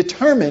just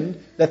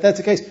determined that that's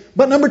the case.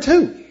 But number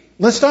two,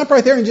 let's stop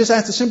right there and just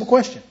ask a simple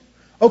question.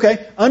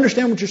 Okay, I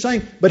understand what you're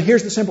saying, but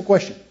here's the simple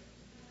question.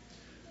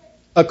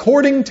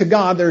 According to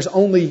God, there's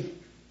only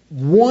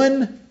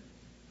one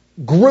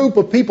group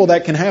of people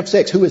that can have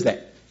sex. Who is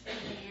that?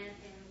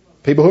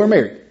 People who are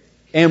married.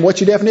 And what's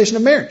your definition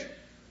of marriage?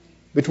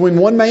 Between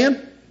one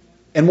man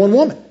and one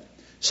woman.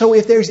 So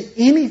if there's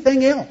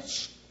anything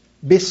else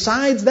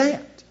besides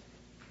that,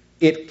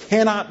 it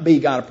cannot be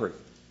God approved.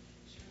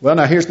 Well,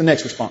 now here's the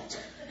next response.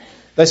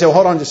 They say, well,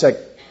 hold on just a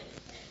second.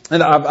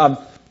 And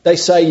they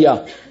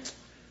say,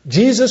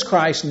 Jesus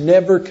Christ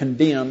never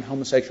condemned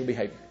homosexual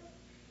behavior.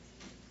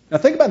 Now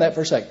think about that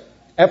for a second.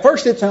 At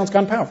first it sounds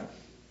kind of powerful.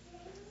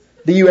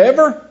 Do you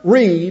ever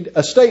read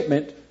a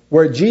statement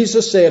where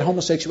Jesus said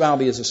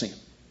homosexuality is a sin?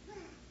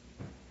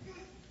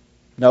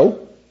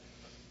 No.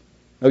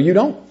 No, you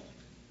don't.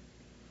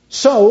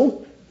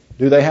 So,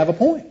 do they have a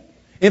point?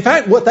 In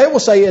fact, what they will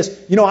say is,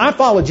 I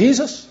follow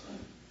Jesus.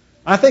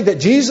 I think that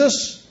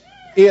Jesus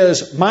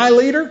is my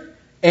leader,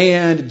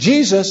 and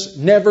Jesus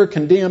never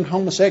condemned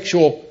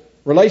homosexual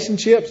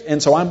relationships,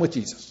 and so I'm with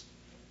Jesus.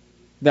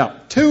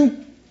 Now,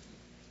 two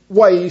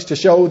ways to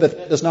show that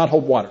that does not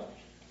hold water.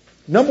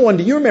 Number one,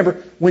 do you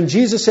remember when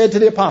Jesus said to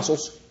the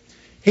apostles,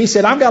 He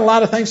said, I've got a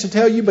lot of things to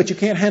tell you, but you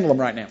can't handle them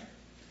right now.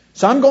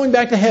 So I'm going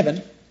back to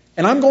heaven,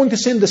 and I'm going to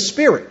send the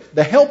Spirit,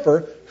 the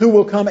Helper, who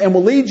will come and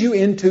will lead you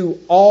into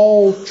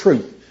all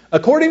truth.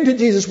 According to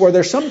Jesus, where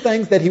there's some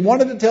things that He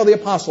wanted to tell the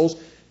apostles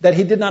that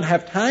He did not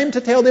have time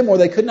to tell them, or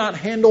they could not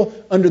handle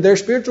under their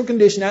spiritual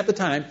condition at the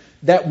time,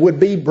 that would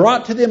be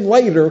brought to them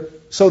later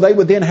so they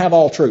would then have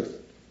all truth.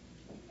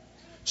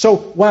 So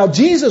while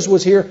Jesus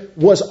was here,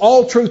 was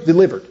all truth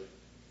delivered?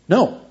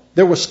 No.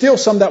 There was still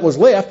some that was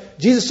left.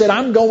 Jesus said,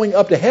 I'm going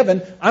up to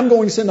heaven. I'm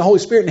going to send the Holy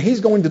Spirit, and He's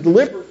going to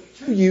deliver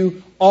to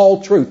you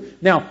all truth.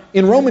 Now,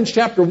 in Romans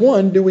chapter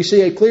 1, do we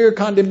see a clear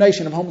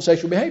condemnation of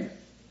homosexual behavior?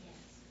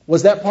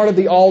 Was that part of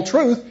the all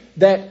truth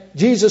that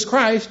Jesus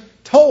Christ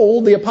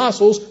told the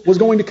apostles was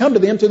going to come to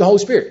them through the Holy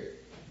Spirit?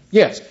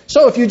 Yes.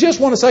 So if you just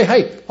want to say,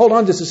 hey, hold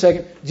on just a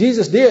second.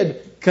 Jesus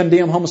did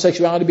condemn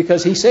homosexuality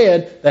because He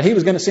said that He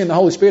was going to send the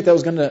Holy Spirit that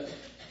was going to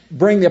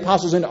bring the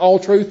apostles into all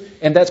truth,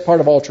 and that's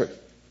part of all truth.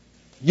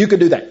 You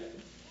could do that.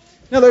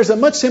 Now, there's a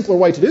much simpler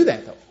way to do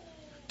that, though,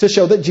 to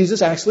show that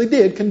Jesus actually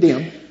did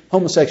condemn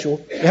homosexual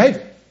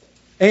behavior.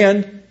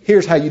 And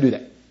here's how you do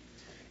that.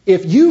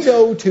 If you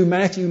go to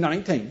Matthew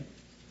 19,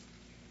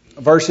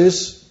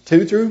 verses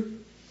 2 through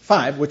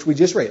 5, which we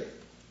just read,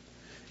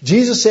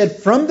 Jesus said,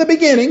 from the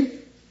beginning,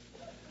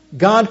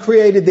 God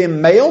created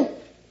them male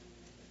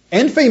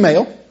and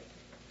female,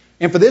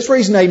 and for this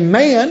reason a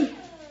man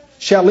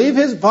shall leave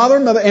his father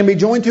and mother and be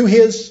joined to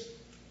his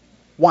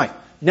wife.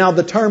 Now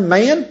the term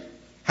man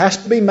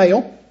has to be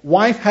male,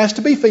 wife has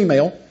to be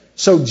female,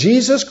 so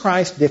Jesus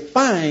Christ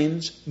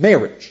defines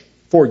marriage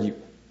for you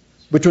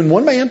between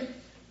one man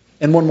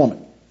and one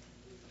woman.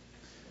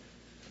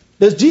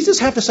 Does Jesus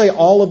have to say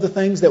all of the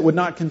things that would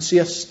not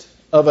consist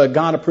of a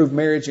God-approved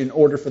marriage in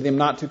order for them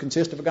not to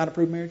consist of a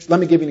God-approved marriage? Let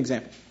me give you an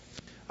example.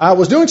 I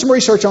was doing some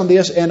research on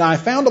this, and I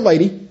found a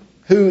lady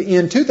who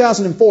in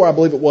 2004, I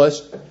believe it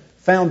was,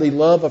 found the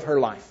love of her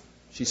life,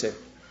 she said.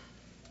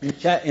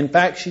 In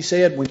fact, she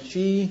said when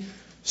she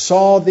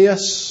saw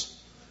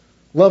this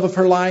love of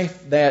her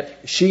life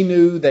that she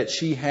knew that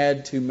she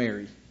had to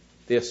marry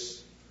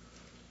this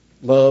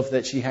love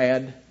that she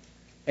had.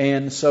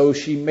 And so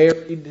she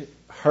married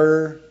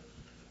her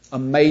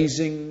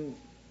amazing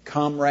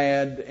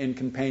comrade and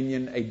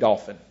companion, a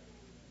dolphin.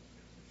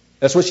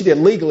 That's what she did.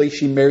 Legally,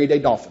 she married a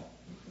dolphin.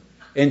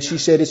 And she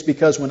said, it's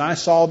because when I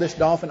saw this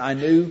dolphin, I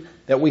knew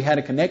that we had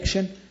a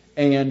connection,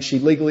 and she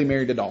legally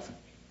married a dolphin.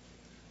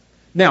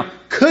 Now,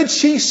 could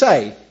she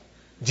say,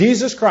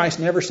 Jesus Christ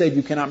never said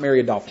you cannot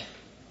marry a dolphin?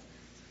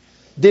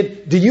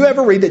 Do you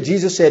ever read that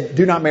Jesus said,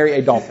 do not marry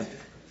a dolphin?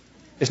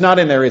 It's not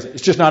in there, is it?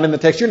 It's just not in the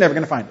text. You're never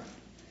going to find it.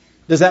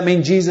 Does that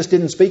mean Jesus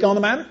didn't speak on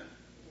the matter?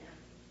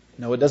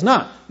 No, it does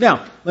not.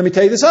 Now, let me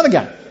tell you this other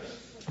guy.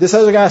 This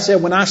other guy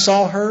said, when I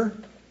saw her,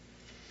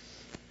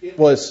 it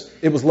was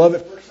love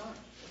at first sight.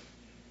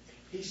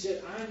 He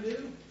said,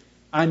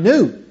 I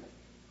knew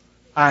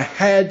I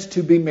had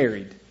to be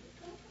married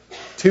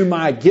to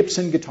my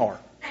Gibson guitar.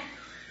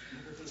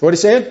 That's what he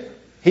said.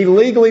 He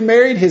legally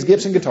married his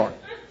Gibson guitar.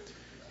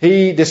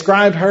 He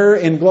described her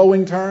in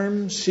glowing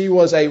terms. She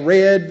was a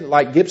red,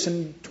 like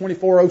Gibson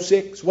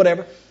 2406,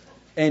 whatever,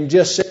 and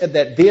just said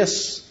that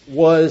this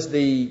was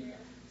the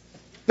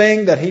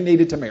thing that he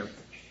needed to marry.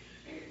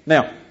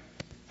 Now,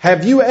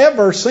 have you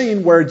ever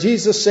seen where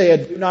Jesus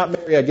said, do not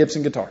marry a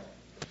Gibson guitar?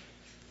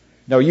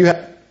 No, you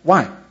haven't.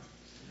 Why?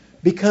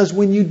 Because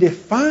when you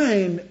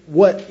define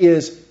what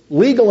is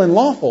legal and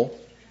lawful,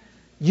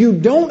 you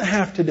don't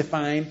have to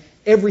define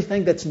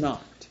everything that's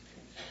not.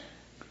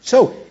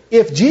 So,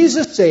 if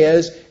Jesus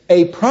says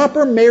a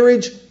proper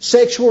marriage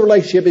sexual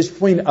relationship is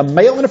between a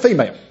male and a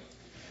female,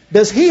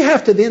 does He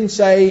have to then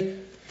say,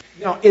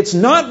 it's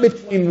not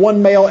between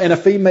one male and a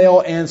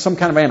female and some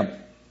kind of animal?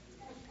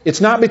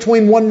 It's not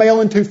between one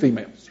male and two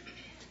females.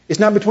 It's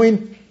not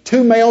between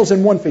two males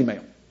and one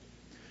female.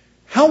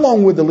 How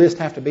long would the list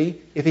have to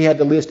be if He had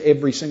to list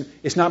every single...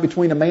 It's not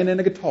between a man and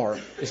a guitar.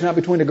 It's not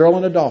between a girl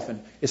and a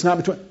dolphin. It's not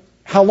between...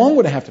 How long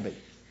would it have to be?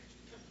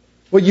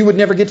 Well, you would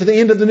never get to the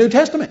end of the New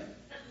Testament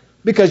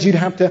because you'd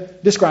have to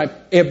describe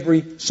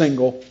every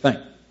single thing.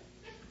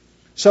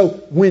 So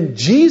when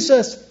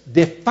Jesus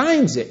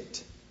defines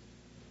it,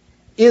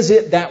 is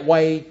it that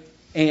way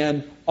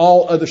and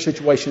all other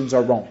situations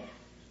are wrong?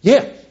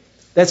 Yeah,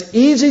 that's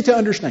easy to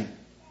understand.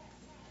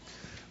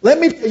 Let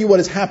me tell you what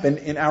has happened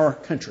in our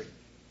country.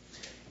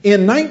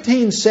 In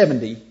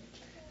 1970,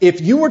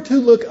 if you were to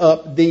look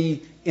up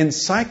the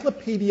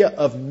Encyclopedia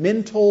of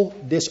Mental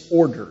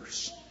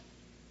Disorders,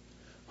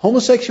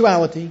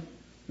 homosexuality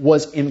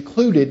was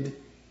included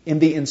in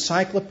the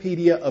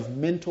Encyclopedia of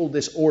Mental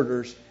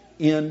Disorders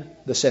in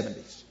the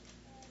 70s.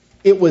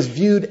 It was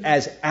viewed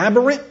as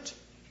aberrant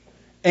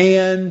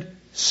and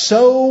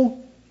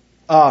so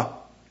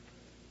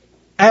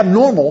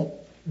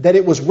abnormal that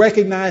it was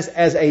recognized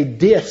as a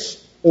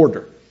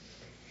disorder.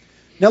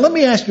 Now let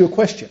me ask you a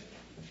question.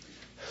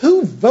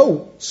 Who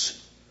votes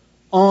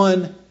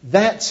on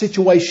that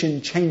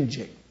situation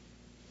changing?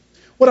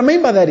 What I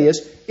mean by that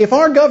is, if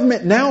our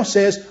government now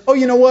says, oh,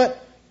 you know what?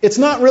 It's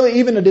not really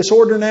even a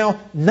disorder now.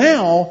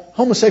 Now,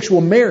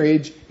 homosexual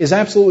marriage is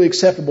absolutely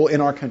acceptable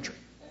in our country.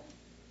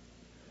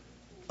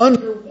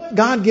 Under what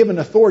God-given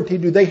authority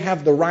do they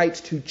have the right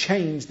to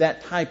change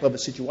that type of a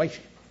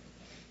situation?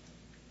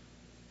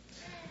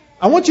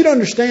 I want you to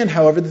understand,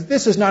 however, that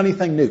this is not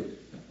anything new.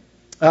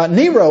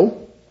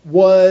 Nero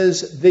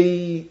was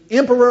the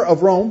emperor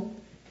of Rome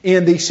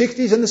in the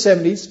 60s and the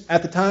 70s,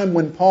 at the time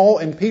when Paul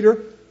and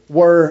Peter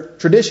were,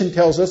 tradition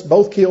tells us,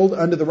 both killed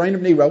under the reign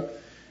of Nero.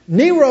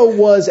 Nero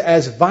was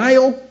as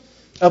vile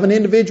of an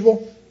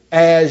individual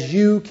as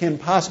you can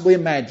possibly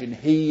imagine.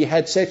 He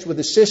had sex with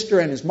his sister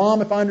and his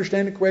mom, if I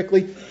understand it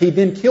correctly. He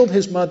then killed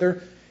his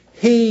mother.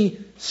 He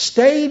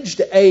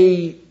staged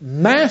a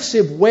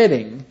massive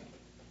wedding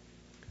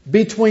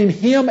between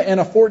him and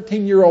a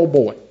 14-year-old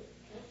boy.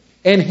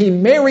 And he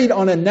married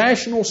on a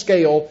national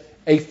scale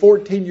a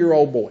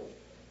 14-year-old boy.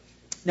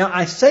 Now,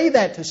 I say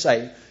that to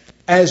say,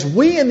 as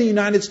we in the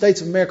United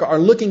States of America are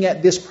looking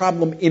at this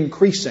problem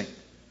increasing,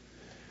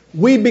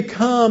 we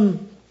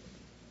become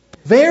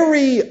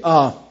very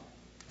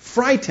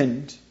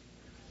frightened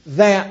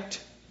that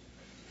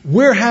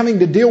we're having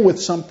to deal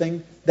with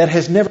something that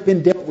has never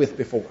been dealt with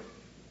before.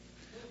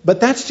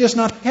 But that's just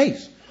not the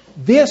case.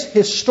 This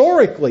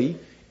historically,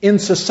 in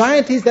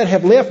societies that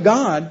have left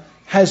God,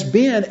 has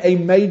been a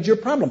major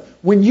problem.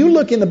 When you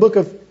look in the book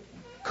of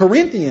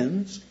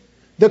Corinthians,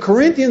 the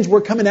Corinthians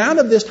were coming out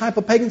of this type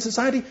of pagan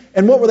society,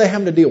 and what were they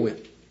having to deal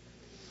with?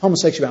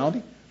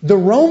 Homosexuality. The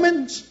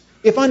Romans,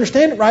 if I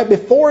understand it right,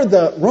 before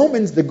the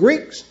Romans, the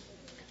Greeks,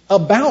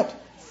 about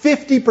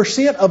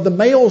 50% of the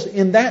males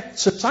in that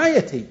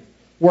society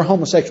were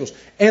homosexuals.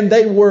 And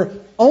they were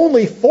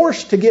only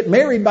forced to get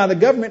married by the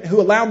government,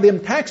 who allowed them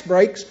tax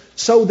breaks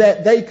so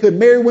that they could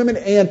marry women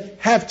and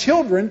have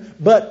children,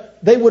 but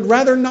they would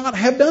rather not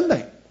have done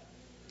that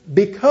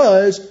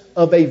because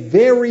of a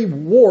very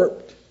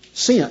warped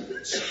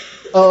sense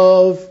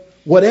of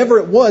whatever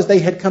it was. They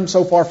had come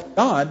so far from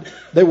God,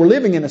 they were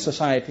living in a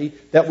society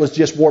that was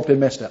just warped and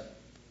messed up.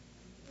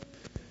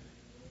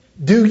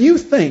 Do you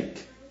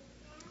think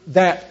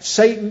that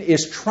Satan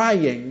is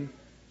trying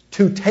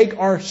to take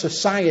our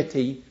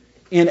society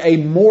in a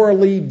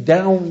morally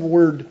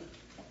downward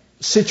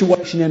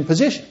situation and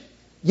position?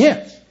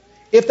 Yes.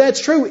 If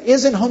that's true,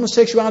 isn't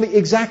homosexuality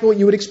exactly what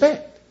you would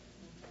expect?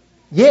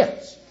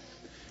 Yes.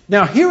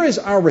 Now, here is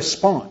our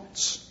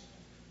response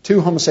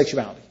to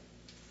homosexuality.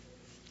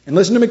 And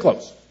listen to me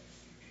close.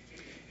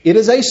 It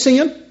is a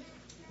sin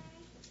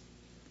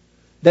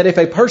that if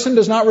a person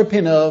does not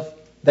repent of,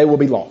 they will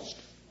be lost.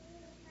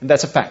 And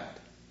that's a fact.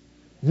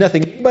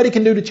 Nothing anybody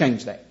can do to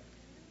change that.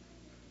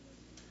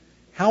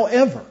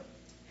 However,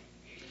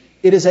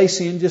 it is a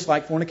sin just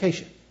like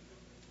fornication.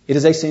 It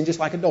is a sin just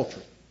like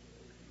adultery.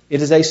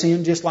 It is a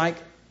sin just like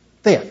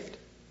theft.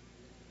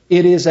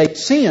 It is a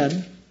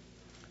sin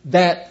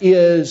that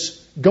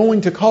is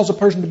going to cause a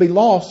person to be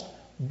lost,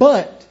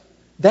 but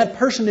that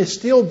person is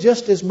still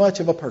just as much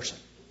of a person.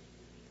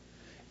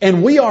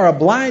 And we are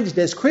obliged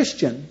as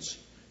Christians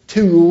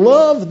to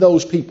love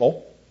those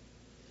people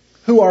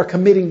who are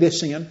committing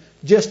this sin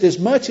just as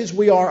much as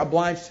we are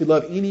obliged to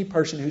love any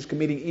person who's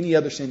committing any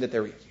other sin that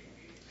there is.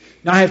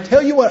 Now, I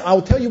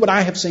will tell you what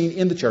I have seen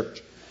in the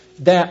church,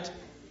 that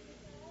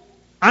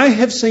I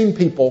have seen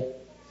people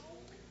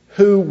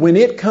who, when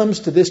it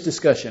comes to this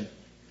discussion,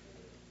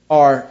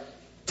 are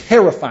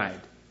terrified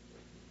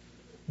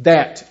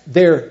that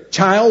their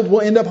child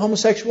will end up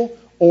homosexual,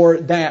 or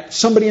that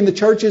somebody in the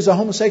church is a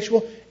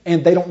homosexual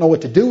and they don't know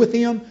what to do with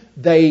them.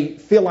 They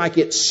feel like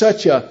it's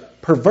such a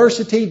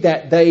perversity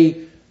that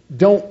they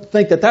don't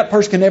think that that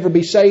person can ever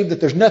be saved, that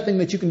there's nothing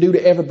that you can do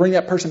to ever bring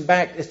that person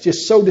back. It's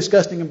just so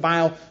disgusting and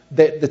vile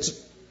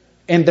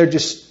and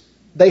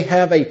they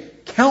have a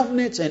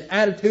countenance and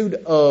attitude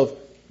of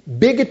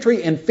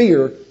bigotry and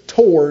fear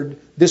toward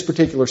this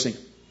particular sin.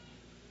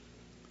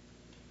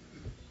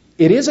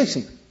 It is a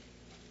sin.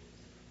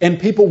 And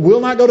people will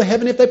not go to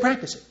heaven if they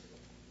practice it.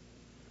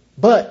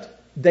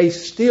 But they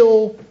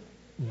still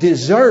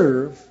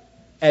deserve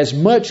as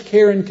much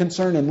care and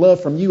concern and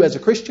love from you as a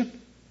Christian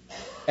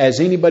as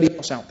anybody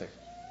else out there.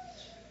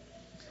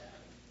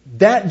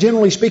 That,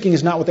 generally speaking,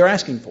 is not what they're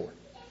asking for.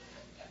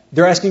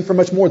 They're asking for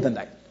much more than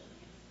that.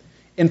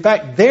 In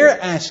fact,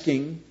 they're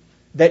asking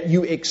that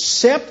you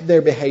accept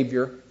their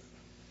behavior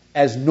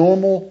as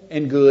normal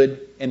and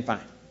good and fine.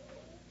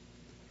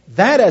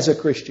 That, as a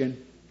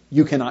Christian,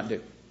 you cannot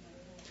do.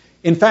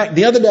 In fact,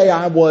 the other day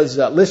I was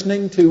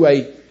listening to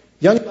a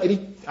young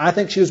lady. I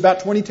think she was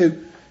about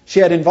 22. She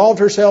had involved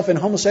herself in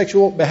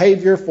homosexual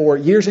behavior for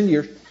years and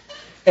years.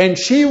 And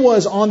she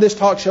was on this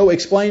talk show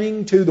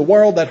explaining to the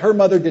world that her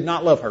mother did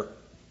not love her.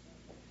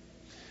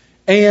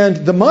 And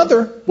the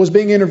mother was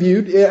being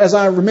interviewed, as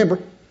I remember,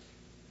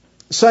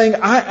 saying,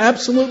 I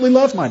absolutely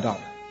love my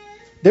daughter.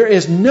 There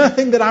is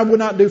nothing that I would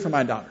not do for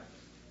my daughter.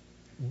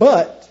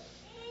 But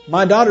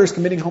my daughter is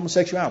committing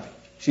homosexuality.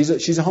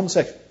 She's a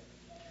homosexual.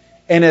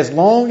 And as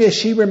long as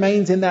she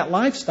remains in that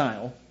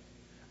lifestyle,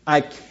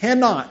 I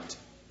cannot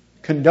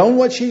condone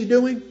what she's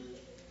doing,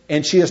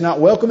 and she is not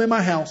welcome in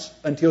my house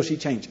until she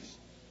changes.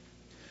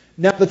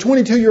 Now, the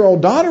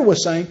 22-year-old daughter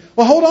was saying,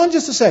 well, hold on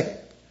just a second.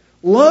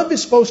 Love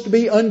is supposed to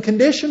be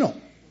unconditional.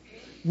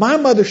 My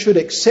mother should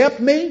accept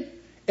me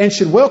and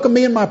should welcome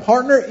me and my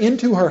partner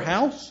into her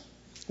house.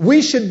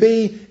 We should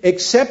be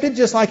accepted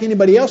just like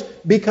anybody else,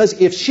 because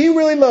if she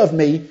really loved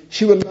me,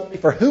 she would love me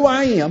for who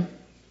I am,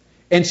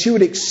 and she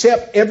would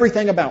accept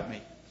everything about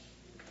me.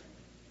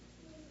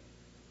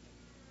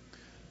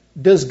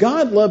 Does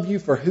God love you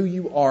for who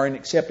you are and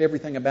accept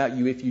everything about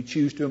you if you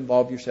choose to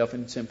involve yourself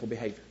in sinful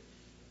behavior?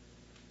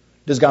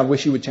 Does God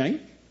wish you would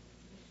change?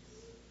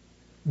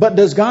 But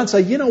does God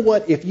say, you know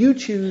what, if you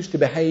choose to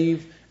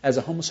behave as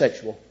a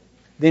homosexual,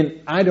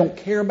 then I don't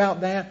care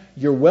about that.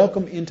 You're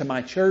welcome into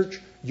my church.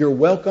 You're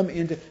welcome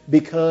into,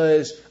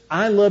 because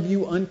I love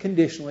you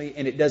unconditionally,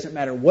 and it doesn't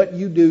matter what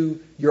you do,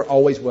 you're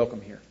always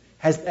welcome here.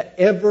 Has that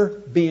ever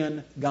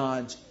been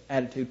God's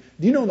attitude?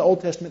 Do you know in the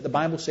Old Testament the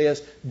Bible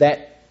says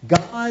that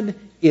God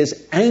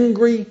is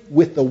angry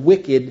with the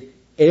wicked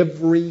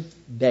every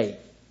day?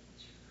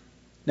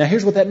 Now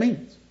here's what that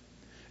means.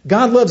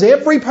 God loves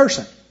every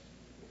person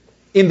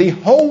in the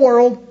whole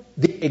world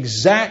the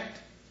exact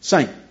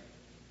same.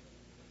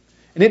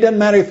 And it doesn't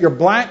matter if you're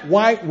black,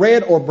 white,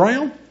 red, or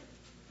brown.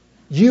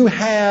 You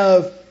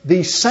have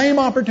the same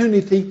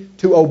opportunity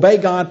to obey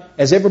God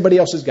as everybody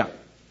else has got.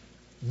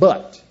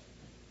 But,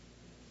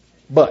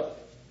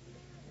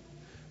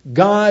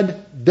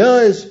 God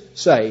does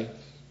say,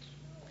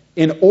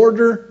 in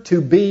order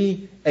to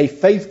be a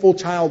faithful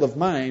child of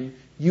mine,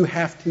 you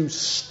have to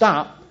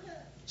stop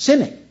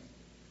sinning.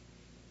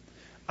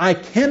 I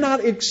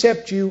cannot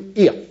accept you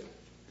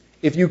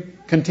if you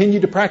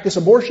continue to practice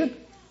abortion,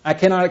 I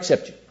cannot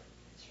accept you.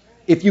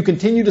 If you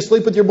continue to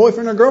sleep with your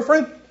boyfriend or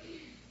girlfriend,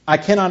 I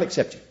cannot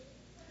accept you.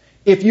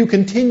 If you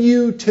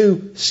continue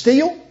to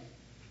steal,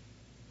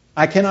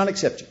 I cannot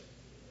accept you.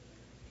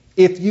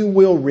 If you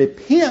will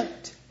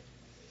repent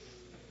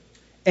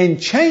and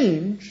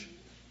change,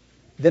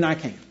 then I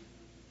can.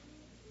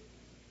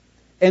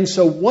 And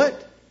so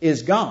what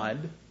is God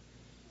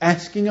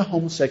asking a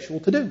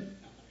homosexual to do?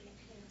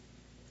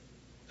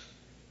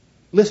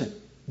 Listen,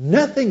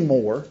 nothing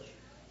more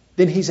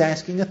than He's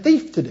asking a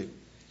thief to do,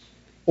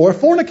 or a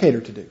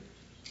fornicator to do,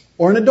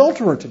 or an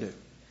adulterer to do.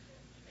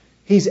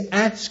 He's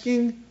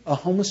asking a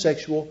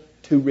homosexual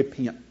to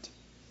repent.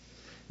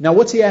 Now,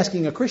 what's He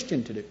asking a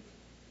Christian to do?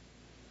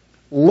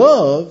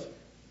 Love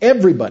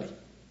everybody,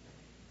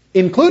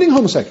 including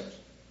homosexuals.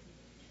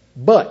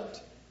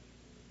 But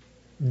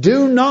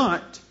do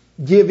not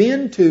give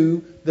in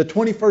to the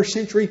 21st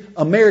century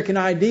American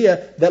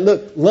idea that,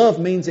 look, love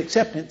means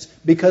acceptance,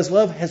 because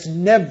love has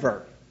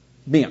never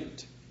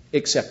meant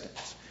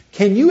acceptance.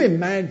 Can you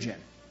imagine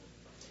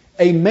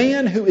a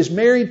man who is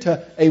married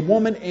to a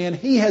woman and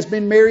he has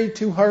been married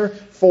to her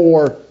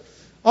for,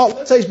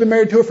 let's say he's been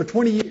married to her for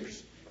 20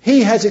 years.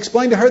 He has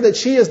explained to her that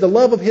she is the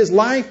love of his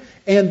life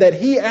and that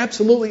he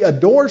absolutely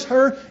adores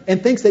her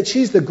and thinks that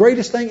she's the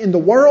greatest thing in the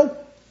world.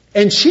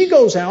 And she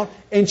goes out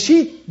and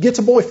she gets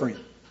a boyfriend.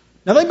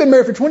 Now, they've been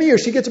married for 20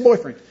 years. She gets a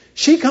boyfriend.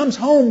 She comes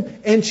home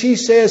and she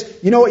says,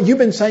 you know what, you've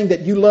been saying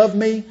that you love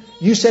me.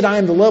 You said I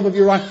am the love of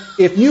your life.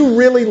 If you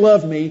really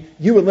love me,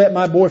 you would let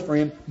my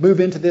boyfriend move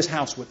into this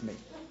house with me.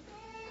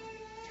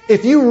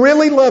 If you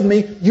really love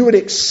me, you would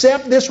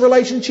accept this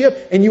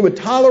relationship and you would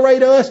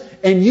tolerate us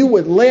and you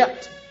would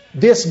let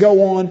this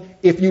go on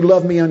if you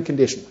love me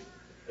unconditionally.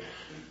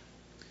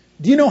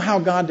 Do you know how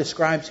God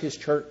describes His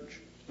church?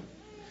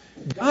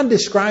 God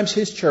describes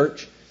His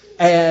church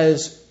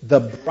as the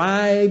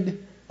bride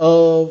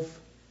of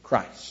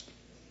Christ.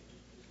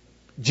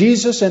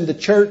 Jesus and the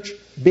church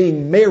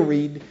being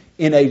married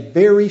in a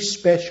very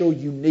special,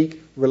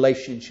 unique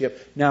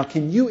relationship. Now,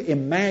 can you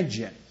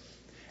imagine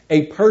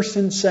a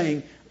person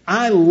saying,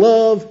 I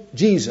love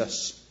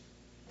Jesus,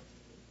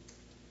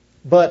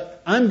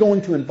 but I'm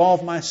going to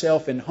involve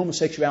myself in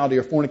homosexuality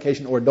or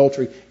fornication or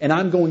adultery, and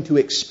I'm going to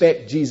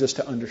expect Jesus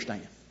to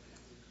understand?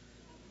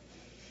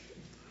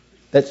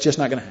 That's just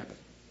not going to happen.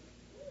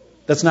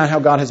 That's not how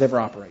God has ever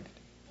operated.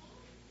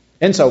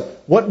 And so,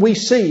 what we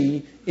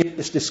see in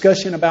this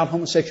discussion about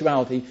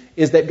homosexuality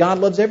is that God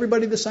loves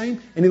everybody the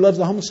same, and He loves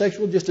the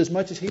homosexual just as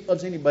much as He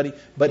loves anybody,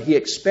 but He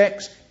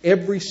expects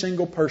every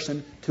single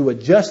person to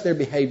adjust their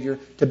behavior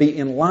to be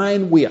in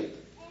line with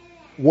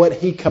what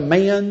He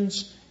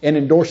commands and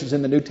endorses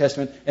in the New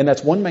Testament, and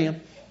that's one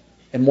man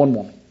and one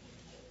woman.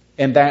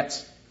 And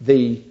that's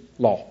the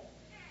law.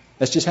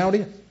 That's just how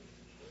it is.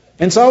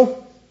 And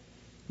so,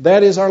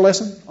 that is our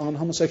lesson on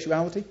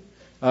homosexuality.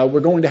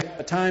 We're going to have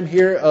a time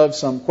here of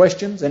some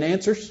questions and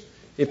answers.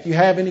 If you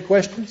have any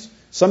questions,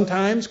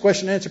 sometimes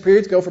question and answer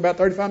periods go for about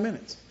 35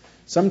 minutes.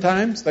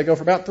 Sometimes they go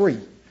for about 3.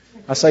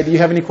 I say, do you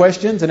have any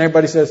questions? And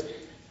everybody says,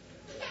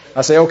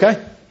 I say,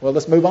 okay, well,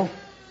 let's move on.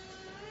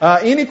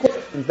 Any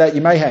questions that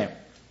you may have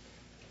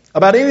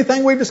about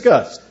anything we've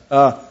discussed?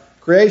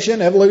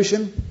 Creation,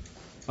 evolution,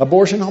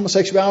 abortion,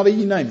 homosexuality,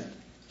 you name it.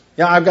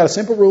 Yeah, I've got a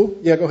simple rule.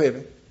 Yeah, go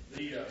ahead.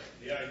 The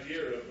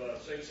idea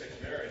of same-sex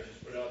marriage is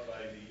put out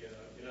by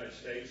the United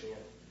States or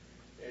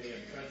any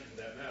other country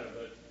for that matter,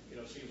 but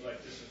it seems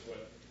like this is what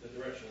the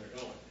direction we're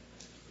going.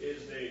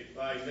 Is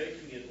by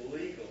making it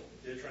legal,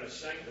 they're trying to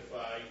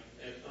sanctify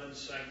an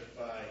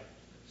unsanctified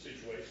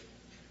situation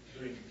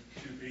between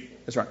two people.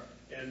 That's right.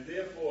 And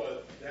therefore,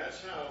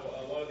 that's how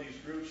a lot of these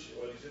groups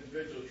or these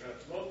individuals trying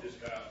to promote this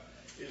God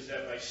is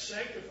that by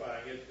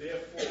sanctifying it,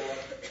 therefore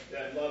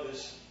that love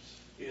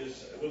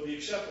will be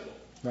acceptable.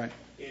 Right.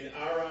 In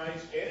our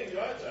eyes and in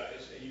God's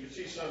eyes. And you can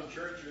see some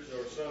churches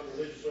or some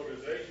religious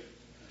organizations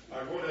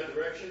are going that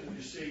direction.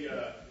 You see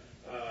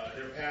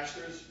their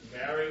pastors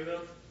marrying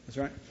them. That's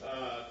right.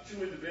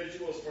 Two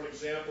individuals, for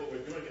example, were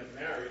doing a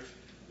marriage,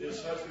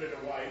 this husband and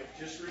a wife,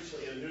 just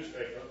recently in the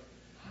newspaper.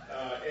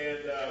 And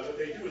what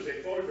they do is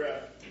they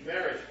photograph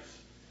marriages.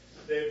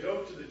 They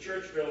go to the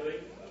church building,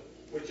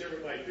 whichever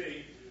it might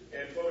be,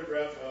 and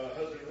photograph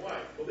husband and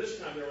wife. Well, this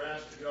time they were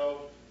asked to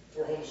go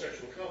for a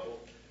homosexual couple,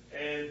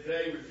 and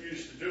they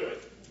refused to do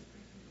it.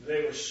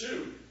 They were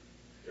sued.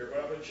 They were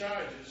brought up on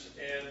charges,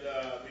 and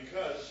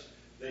because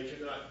they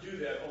cannot do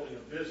that owning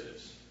a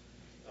business.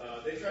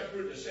 They tried to put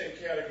it in the same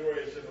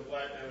category as if a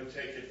black man would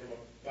take it from a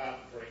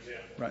Bible, for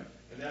example. Right.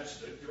 And that's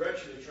the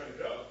direction they're trying to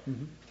go.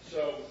 Mm-hmm.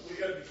 So we've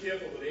got to be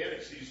careful with the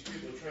annex these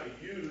people are trying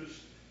to use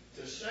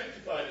to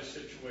sanctify the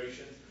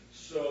situation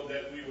so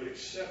that we would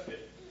accept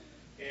it.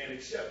 And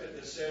accept it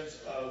in the sense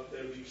of that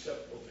it would be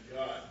acceptable to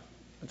God.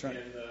 That's right.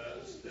 And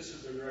this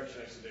is the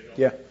direction I see they're going.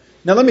 Yeah.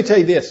 Now let me tell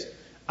you this.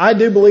 I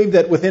do believe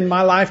that within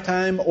my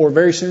lifetime or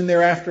very soon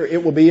thereafter,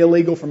 it will be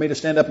illegal for me to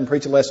stand up and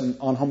preach a lesson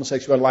on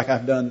homosexuality like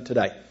I've done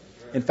today.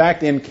 In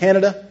fact, in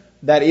Canada,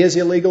 that is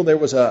illegal. There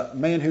was a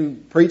man who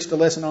preached a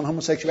lesson on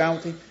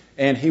homosexuality,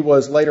 and he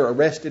was later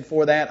arrested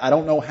for that. I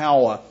don't know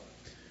how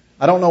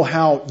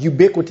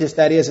ubiquitous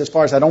that is as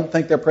far as I don't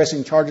think they're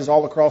pressing charges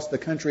all across the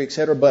country,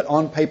 etc. But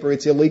on paper,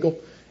 it's illegal.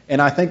 And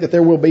I think that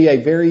there will be a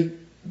very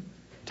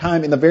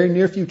time in the very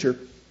near future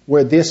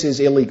where this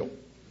is illegal.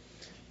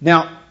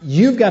 Now,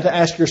 you've got to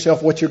ask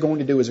yourself what you're going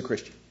to do as a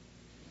Christian.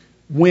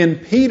 When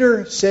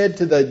Peter said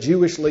to the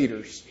Jewish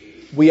leaders,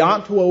 we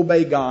ought to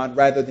obey God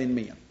rather than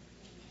men.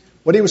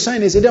 What he was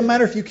saying is, it doesn't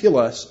matter if you kill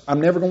us, I'm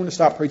never going to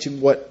stop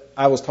preaching what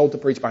I was told to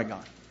preach by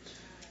God.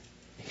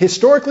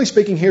 Historically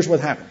speaking, here's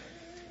what happened.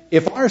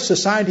 If our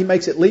society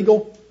makes it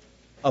legal,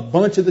 a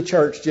bunch of the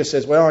church just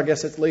says, well, I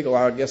guess it's legal,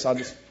 I guess I'll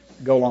just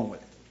go along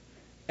with it.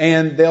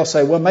 And they'll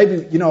say, well,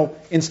 maybe,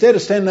 instead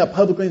of standing up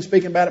publicly and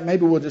speaking about it,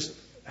 maybe we'll just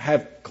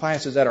have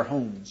classes at our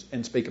homes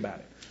and speak about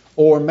it.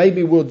 Or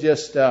maybe we'll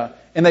just,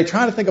 and they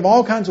try to think of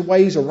all kinds of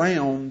ways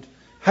around,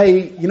 hey,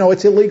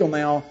 it's illegal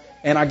now,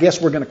 and I guess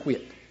we're going to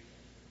quit.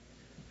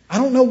 I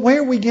don't know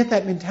where we get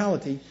that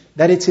mentality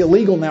that it's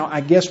illegal now,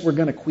 I guess we're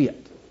going to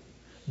quit.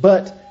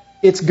 But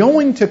it's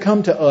going to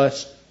come to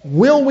us,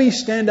 will we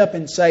stand up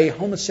and say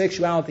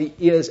homosexuality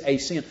is a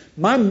sin?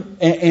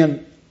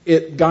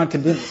 God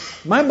condemned it.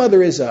 My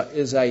mother is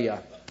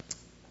a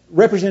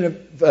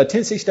representative,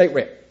 Tennessee State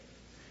Rep.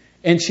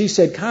 And she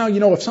said,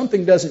 Kyle, if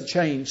something doesn't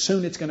change,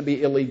 soon it's going to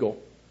be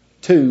illegal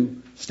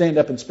to stand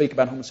up and speak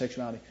about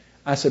homosexuality.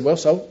 I said, well,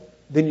 so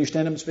then you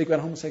stand up and speak about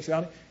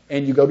homosexuality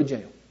and you go to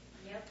jail.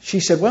 Yep.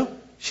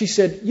 She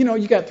said,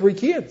 you got 3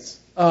 kids.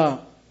 Your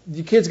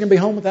kids going to be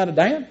home without a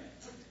dad?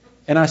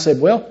 And I said,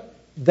 well,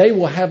 they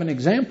will have an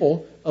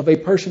example of a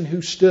person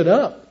who stood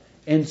up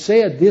and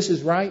said, this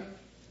is right,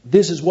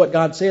 this is what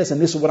God says,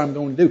 and this is what I'm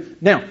going to do.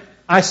 Now,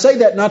 I say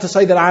that not to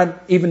say that I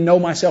even know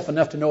myself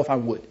enough to know if I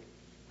would.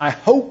 I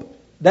hope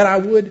that I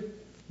would,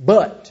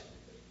 but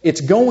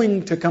it's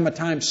going to come a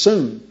time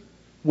soon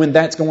when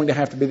that's going to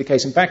have to be the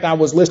case. In fact, I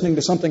was listening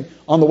to something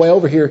on the way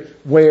over here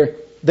where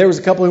there was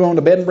a couple who owned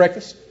a bed and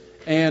breakfast,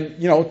 and,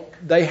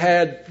 they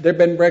had their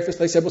bed and breakfast,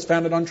 they said, was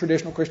founded on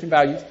traditional Christian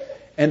values,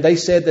 and they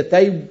said that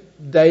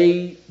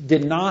they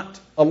did not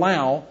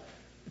allow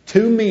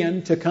 2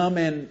 men to come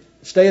and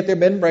stay at their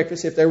bed and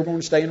breakfast if they were going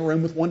to stay in a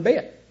room with 1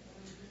 bed.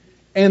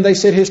 And they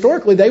said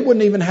historically they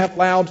wouldn't even have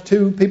allowed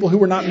 2 people who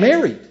were not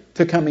married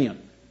to come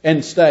in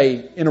and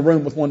stay in a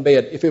room with 1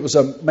 bed if it was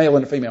a male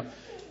and a female.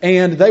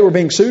 And they were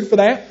being sued for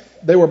that.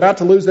 They were about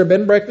to lose their bed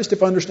and breakfast,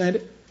 if I understand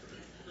it,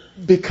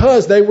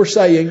 because they were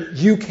saying,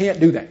 you can't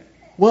do that.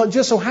 Well, it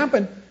just so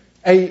happened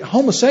a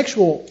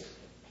homosexual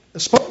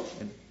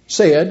spokesman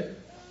said,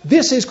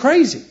 this is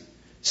crazy.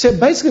 Said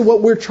basically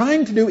what we're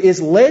trying to do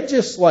is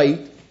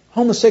legislate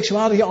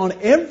homosexuality on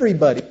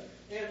everybody.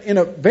 In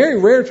a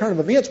very rare turn of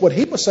events, what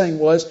he was saying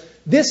was,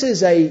 this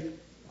is a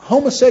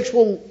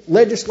homosexual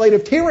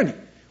legislative tyranny.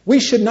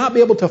 We should not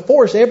be able to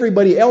force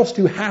everybody else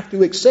to have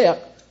to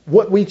accept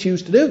what we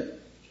choose to do.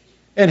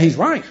 And he's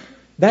right.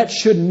 That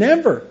should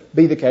never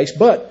be the case,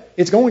 but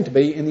it's going to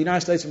be in the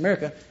United States of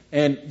America,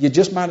 and you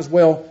just might as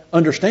well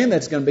understand that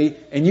it's going to be,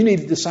 and you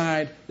need to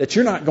decide that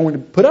you're not going to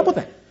put up with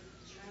that.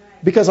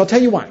 Because I'll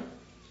tell you why.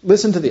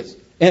 Listen to this.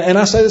 And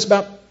I say this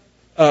about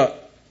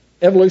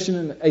evolution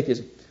and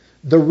atheism.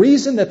 The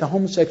reason that the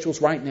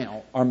homosexuals right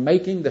now are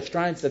making the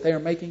strides that they are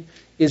making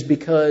is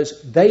because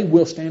they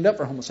will stand up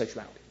for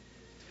homosexuality.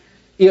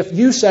 If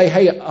you say,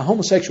 hey, a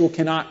homosexual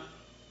cannot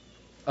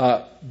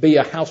be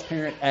a house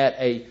parent at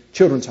a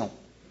children's home,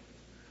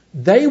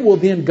 they will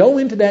then go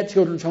into that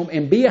children's home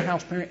and be a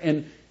house parent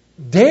and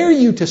dare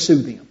you to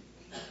sue them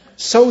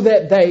so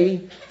that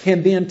they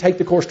can then take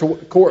the course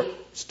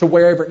to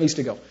wherever it needs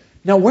to go.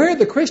 Now, where are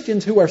the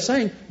Christians who are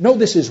saying, no,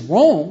 this is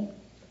wrong,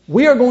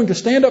 we are going to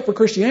stand up for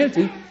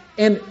Christianity,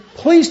 and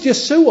please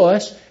just sue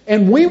us,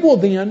 and we will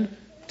then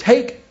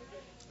take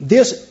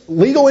this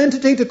legal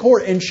entity to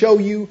court and show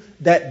you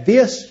that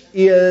this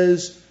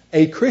is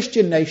a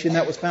Christian nation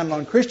that was founded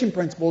on Christian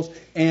principles,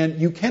 and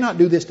you cannot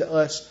do this to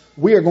us.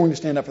 We are going to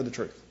stand up for the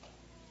truth.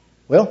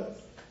 Well,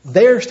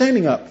 they're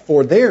standing up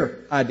for their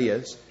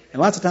ideas,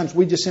 and lots of times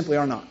we just simply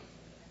are not.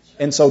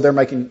 And so they're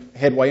making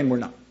headway, and we're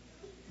not.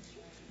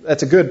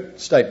 That's a good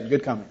statement,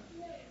 good comment.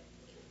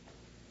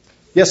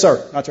 Yes, sir.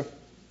 Nacho.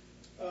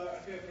 I have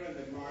a friend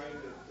of mine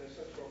that's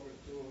a prophet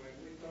too, and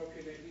we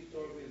talking, and he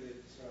told me that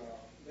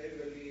they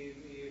believe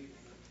if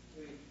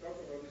we talk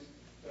about this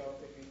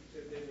topic, and he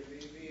said they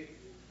believe if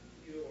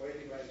you or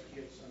anybody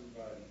kills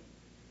somebody,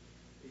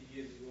 you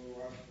just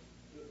go up,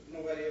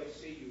 nobody else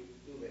see you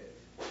do that.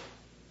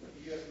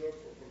 You ask Lord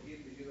for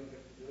forgiveness, you don't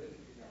have to do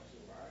anything else. So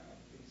I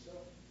don't think so.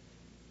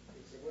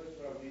 It's a word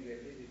for we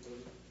believe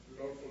because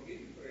Lord forgive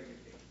you for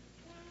everything.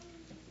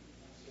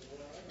 So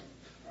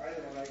I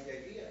don't like the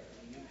idea.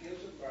 When you kill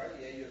somebody,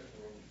 yeah, you're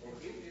for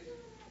forgiveness.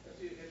 That's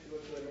why you have to go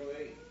to another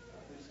area.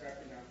 This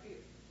happened out here.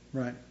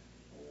 Right.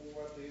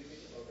 What do you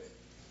think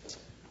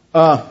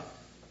about that?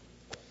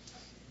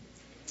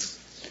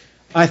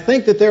 I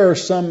think that there are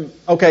some...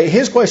 Okay,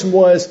 his question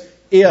was,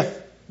 if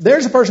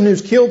there's a person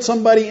who's killed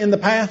somebody in the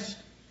past,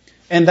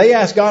 and they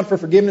ask God for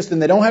forgiveness, then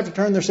they don't have to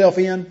turn themselves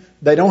in,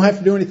 they don't have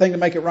to do anything to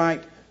make it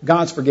right,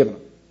 God's forgiven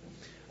them.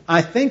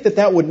 I think that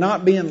that would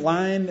not be in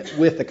line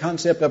with the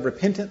concept of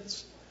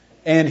repentance,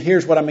 and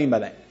here's what I mean by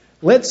that.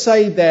 Let's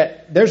say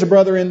that there's a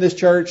brother in this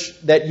church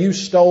that you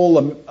stole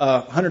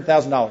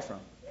 $100,000 from.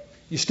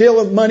 You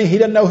steal money, he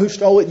doesn't know who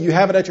stole it, you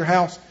have it at your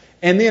house,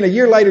 and then a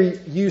year later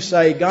you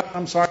say, God,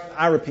 I'm sorry,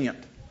 I repent.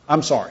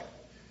 I'm sorry.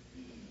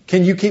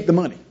 Can you keep the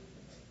money?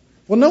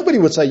 Well, nobody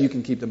would say you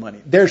can keep the money.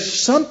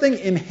 There's something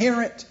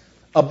inherent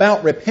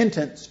about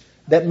repentance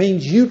that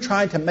means you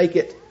try to make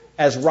it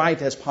as right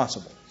as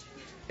possible.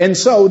 And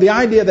so the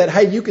idea that,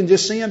 hey, you can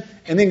just sin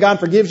and then God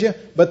forgives you,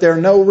 but there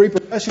are no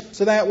repercussions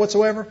to that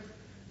whatsoever,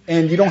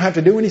 and you don't have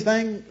to do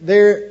anything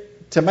there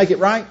to make it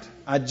right,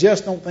 I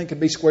just don't think could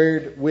be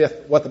squared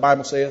with what the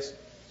Bible says.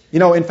 You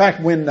know, in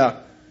fact, when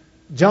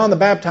John the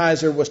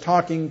Baptizer was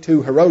talking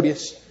to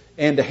Herodias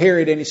and to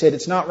Herod, and he said,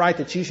 it's not right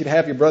that you should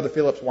have your brother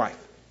Philip's wife.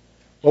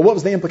 Well, what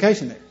was the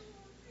implication there?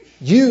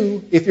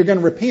 You, if you're going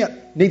to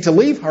repent, need to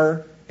leave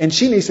her, and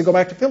she needs to go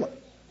back to Philip.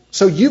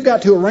 So you've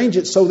got to arrange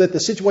it so that the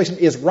situation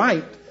is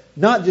right,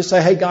 not just say,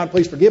 hey, God,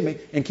 please forgive me,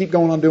 and keep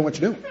going on doing what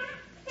you're doing.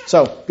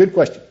 So, good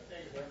question.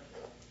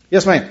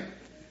 Yes, ma'am.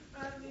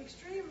 The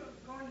extreme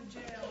of going to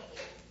jail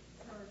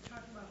for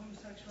talking about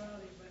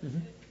homosexuality, but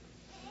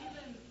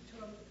even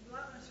to a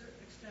lot lesser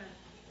extent,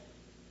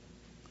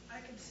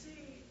 I can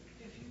see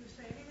if you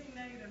say anything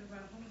negative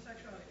about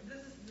homosexuality.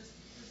 This is.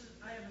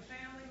 I have a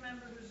family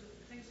member who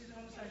thinks he's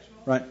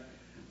homosexual. Right.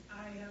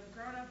 I have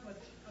grown up with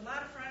a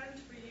lot of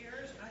friends for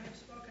years. I have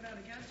spoken out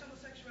against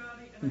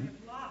homosexuality, and I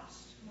have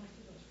lost most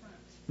of those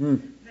friends.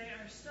 They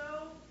are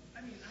so.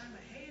 I mean, I'm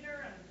a hater.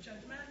 I'm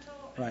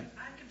judgmental. Right.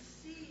 I can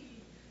see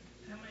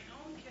that my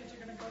own kids are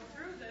going to go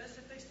through this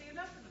if they stand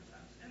up for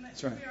themselves. And that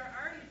That's right. we are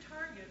already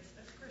targets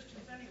as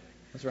Christians anyway.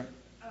 That's right.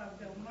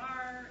 Bill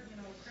Maher,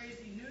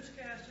 crazy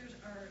newscasters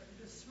are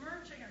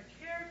besmirching our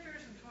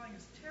characters and calling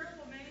us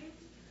terrible names.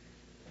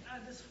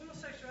 This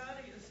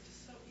homosexuality is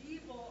just so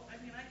evil. I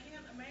mean, I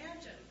can't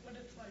imagine what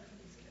it's like for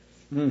these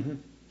kids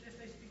if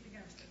they speak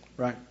against it.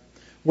 Right.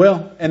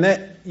 Well, and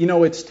that,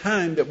 it's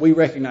time that we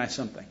recognize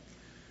something.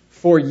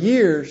 For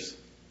years,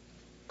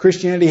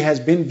 Christianity has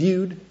been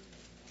viewed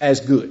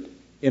as good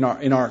in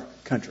our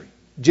country,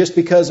 just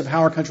because of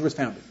how our country was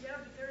founded. Yeah,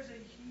 but there's a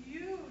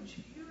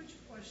huge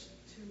push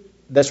to...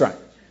 That's right.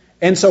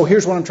 And so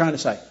here's what I'm trying to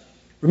say.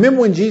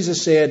 Remember when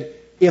Jesus said,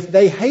 if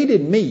they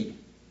hated me,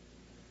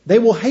 they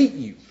will hate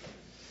you.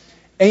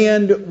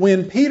 And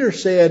when Peter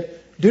said,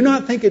 do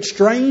not think it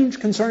strange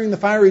concerning the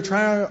fiery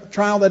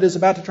trial that is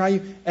about to try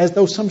you, as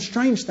though some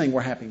strange thing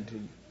were happening to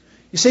you.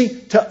 You see,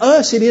 to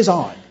us it is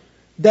odd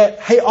that,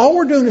 hey, all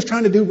we're doing is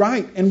trying to do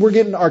right, and we're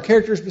getting our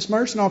characters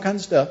besmirched and all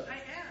kinds of stuff. I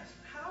asked,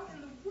 how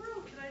in the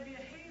world can I be a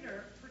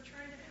hater for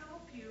trying to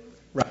help you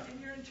Right.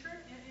 in your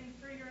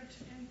for your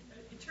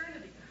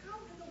eternity? How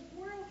in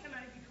the world can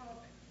I be called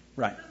that?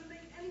 Right. It doesn't make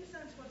any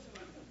sense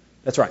whatsoever.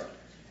 That's right.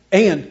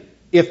 And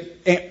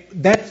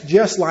that's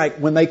just like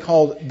when they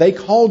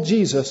called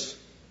Jesus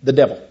the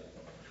devil.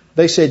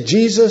 They said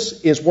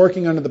Jesus is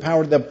working under the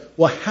power of the devil.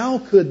 Well, how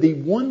could the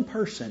one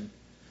person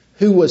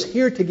who was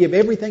here to give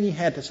everything he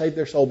had to save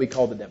their soul be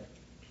called the devil?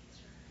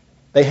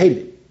 They hated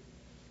him.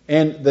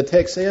 And the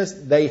text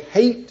says they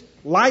hate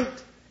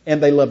light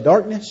and they love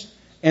darkness,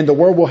 and the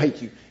world will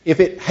hate you. If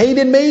it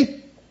hated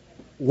me,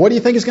 what do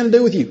you think it's going to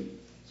do with you?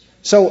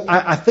 So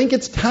I think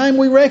it's time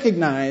we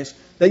recognize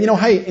that,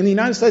 hey, in the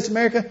United States of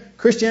America,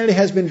 Christianity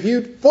has been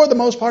viewed, for the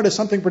most part, as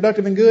something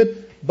productive and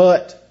good,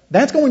 but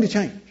that's going to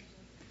change.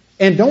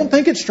 And don't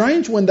think it's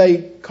strange when they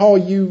call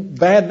you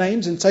bad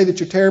names and say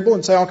that you're terrible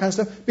and say all kinds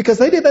of stuff, because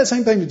they did that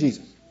same thing to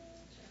Jesus.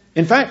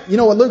 In fact, you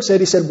know what Luke said?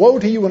 He said, woe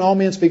to you when all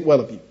men speak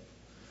well of you.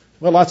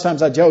 Well, lots of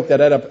times I joke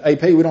that at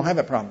AP we don't have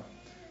that problem,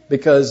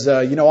 because,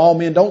 all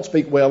men don't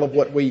speak well of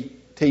what we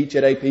teach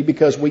at AP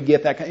because we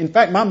get that. In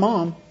fact, my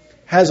mom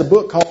has a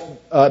book called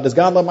Does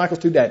God Love Michael's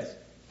Two Daddies?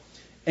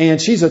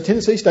 And she's a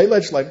Tennessee state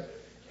legislator.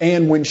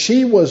 And when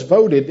she was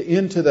voted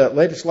into the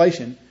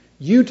legislation,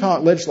 you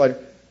talk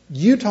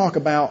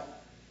about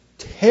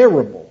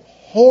terrible,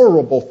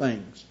 horrible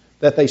things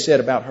that they said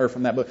about her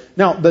from that book.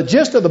 Now, the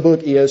gist of the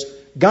book is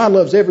God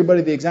loves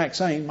everybody the exact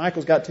same.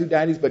 Michael's got 2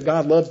 daddies, but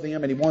God loves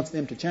them and He wants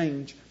them to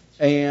change.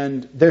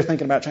 And they're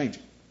thinking about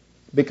changing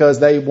because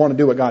they want to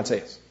do what God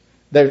says.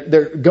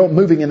 They're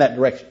moving in that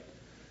direction.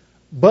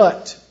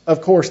 But,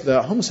 of course,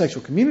 the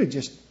homosexual community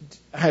just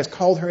has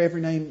called her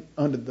every name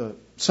under the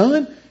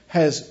sun,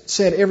 has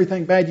said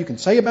everything bad you can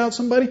say about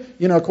somebody.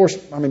 You know, of course,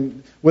 I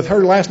mean, with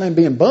her last name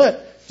being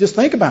Butt, just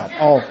think about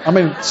all. I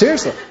mean,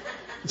 seriously.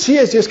 She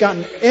has just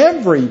gotten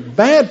every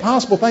bad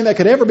possible thing that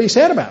could ever be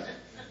said about her.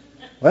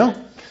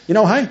 Well, you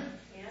know, hey,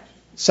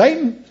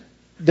 Satan,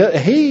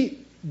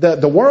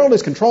 the world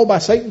is controlled by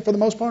Satan for the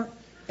most part.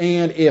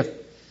 And if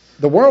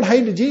the world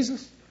hated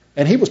Jesus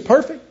and He was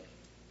perfect,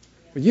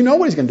 well, you know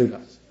what He's going to do to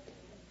us.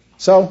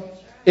 So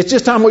it's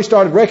just time we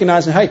started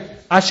recognizing, hey,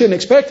 I shouldn't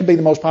expect to be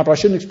the most popular. I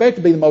shouldn't expect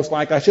to be the most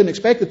liked. I shouldn't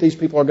expect that these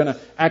people are going to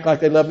act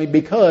like they love me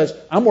because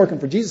I'm working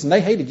for Jesus and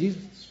they hated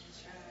Jesus.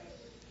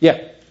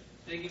 Yeah.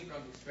 Speaking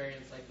from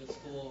experience, like with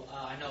school,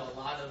 I know a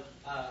lot of,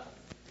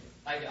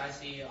 I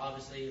see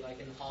obviously like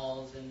in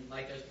halls and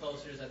like there's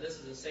posters that this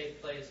is a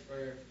safe place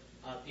for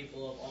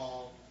people of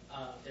all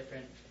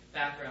different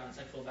backgrounds,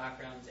 sexual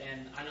backgrounds.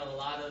 And I know a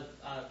lot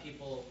of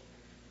people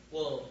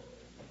will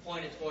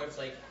point it towards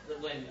like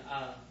when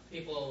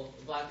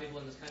black people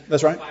in this country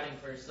That's were right. fighting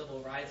for civil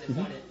rights, they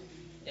point it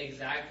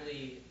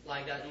exactly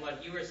like that. And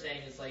what you were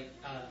saying is like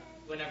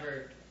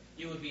whenever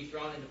you would be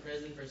thrown into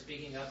prison for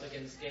speaking up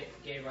against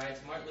gay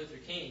rights, Martin Luther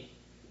King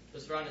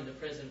was thrown into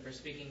prison for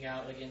speaking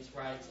out against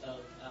rights of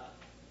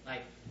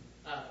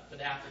for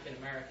the African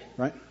American.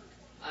 Right.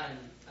 And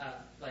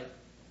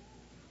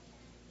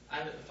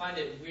I find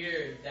it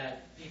weird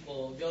that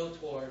people go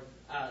toward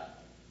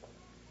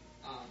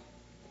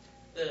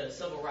the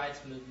civil rights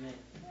movement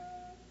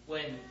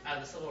when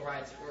the civil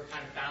rights were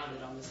kind of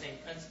founded on the same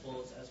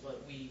principles as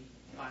what we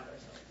find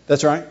ourselves.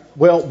 That's right.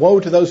 Well, woe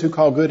to those who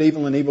call good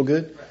evil and evil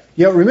good. Right.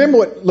 You know, remember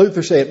what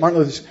Luther said, Martin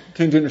Luther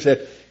King Jr.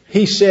 said.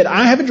 He said,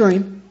 I have a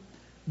dream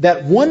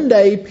that one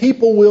day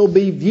people will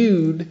be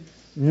viewed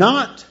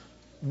not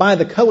by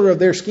the color of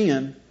their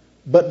skin,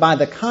 but by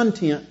the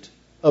content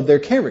of their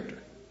character.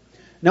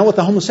 Now, what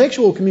the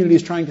homosexual community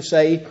is trying to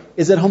say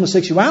is that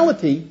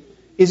homosexuality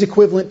is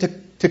equivalent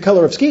to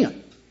color of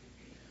skin.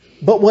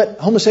 But what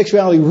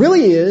homosexuality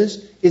really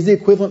is the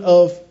equivalent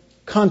of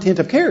content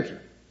of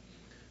character.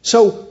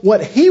 So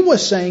what he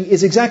was saying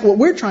is exactly what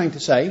we're trying to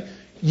say.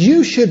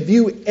 You should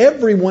view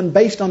everyone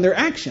based on their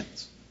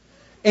actions.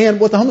 And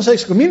what the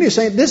homosexual community is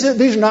saying,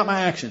 these are not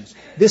my actions.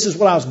 This is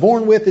what I was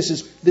born with.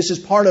 This is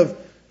part of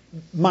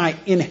my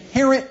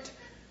inherent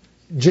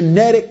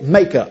genetic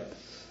makeup.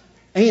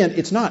 And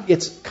it's not.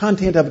 It's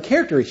content of a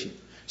character issue.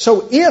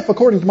 So if,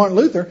 according to Martin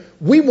Luther,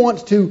 we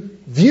want to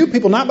view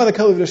people not by the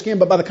color of their skin,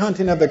 but by the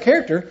content of their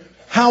character,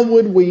 how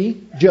would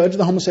we judge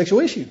the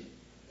homosexual issue?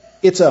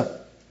 It's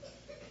a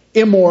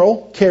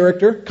immoral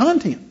character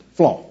content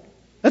flaw.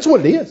 That's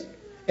what it is.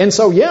 And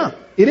so, yeah,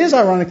 it is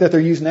ironic that they're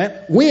using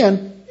that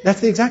when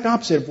that's the exact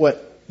opposite of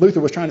what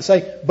Luther was trying to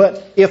say.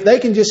 But if they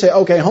can just say,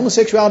 okay,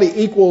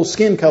 homosexuality equals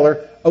skin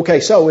color, okay,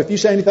 so if you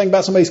say anything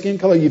about somebody's skin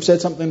color, you've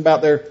said something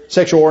about their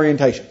sexual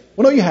orientation.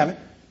 Well, no, you haven't.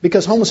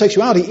 Because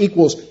homosexuality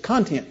equals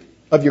content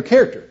of your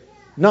character,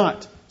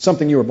 not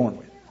something you were born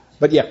with.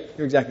 But yeah,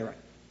 you're exactly right.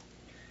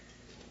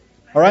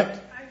 All right? I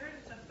heard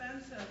it's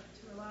offensive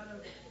to a lot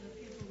of the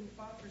people who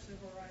fought for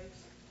civil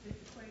rights,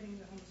 equating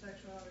the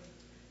homosexuality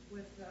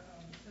with the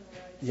civil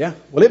rights. Yeah,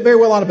 well, it very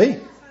well ought to be.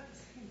 It's not the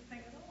same thing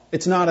at all.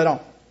 It's not at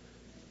all.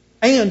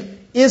 And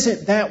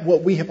isn't that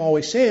what we have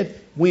always said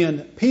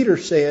when Peter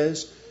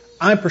says,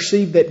 I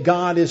perceive that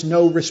God is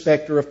no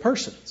respecter of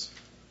persons?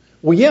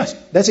 Well, yes,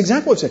 that's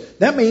exactly what it said.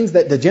 That means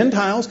that the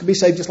Gentiles can be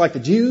saved just like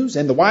the Jews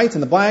and the whites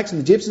and the blacks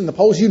and the gypsies and the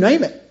Poles, you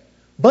name it.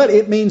 But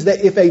it means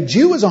that if a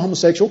Jew is a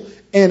homosexual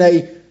and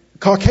a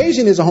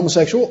Caucasian is a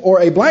homosexual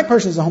or a black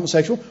person is a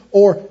homosexual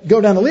or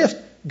go down the list,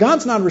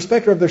 God's not a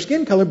respecter of their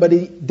skin color, but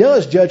He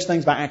does judge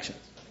things by actions.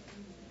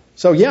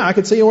 So, yeah, I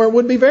could see where it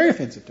would be very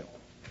offensive to them.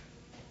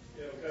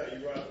 Yeah, okay,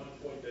 you brought up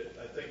one point that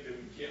I think that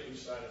we can't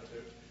lose sight of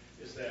too,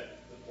 is that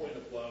the point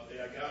of love,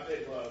 the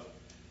agape love.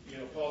 You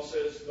know, Paul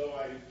says, though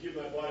I give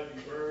my body to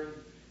be burned,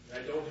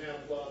 and I don't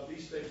have love,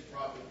 these things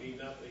profit me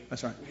nothing.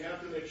 That's right. We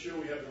have to make sure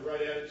we have the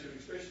right attitude,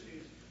 especially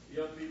these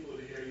young people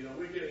that are here. You know,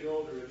 we're getting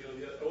older, you know,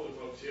 the older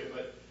folks here,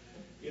 but,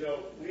 you know,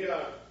 we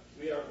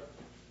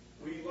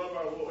love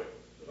our Lord.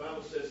 The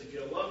Bible says, if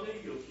you love me,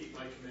 you'll keep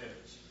my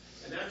commandments.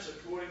 And that's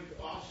according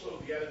to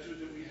also the attitude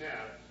that we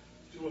have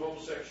to a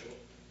homosexual.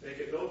 Make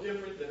it no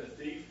different than a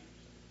thief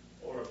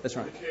or a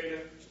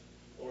fornicator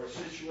or a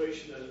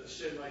situation that a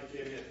sin might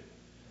get in.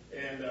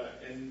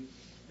 And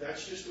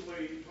that's just the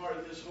way part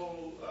of this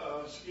whole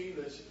scheme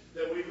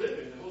that we live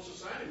in, the whole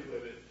society we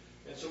live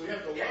in. And so we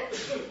have to love the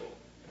people,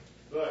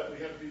 but we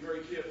have to be very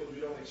careful that we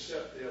don't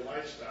accept their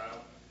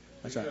lifestyle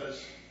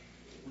because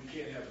we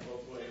can't have it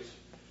both ways.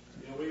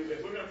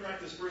 If we're going to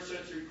practice first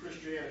century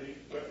Christianity,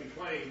 what we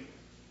claim,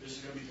 this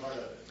is going to be part of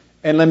it.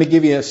 And let me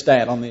give you a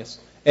stat on this.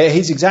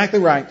 He's exactly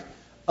right.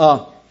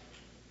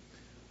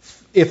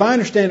 If I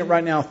understand it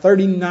right now,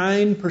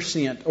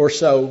 39% or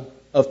so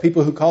of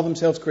people who call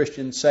themselves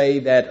Christians say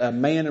that a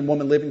man and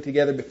woman living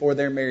together before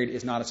they're married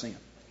is not a sin.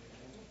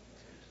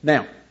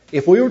 Now,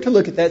 if we were to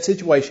look at that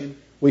situation,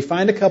 we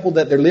find a couple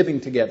that they're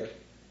living together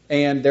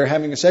and they're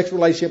having a sexual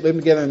relationship,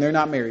 living together, and they're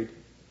not married.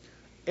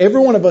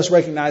 Every one of us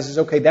recognizes,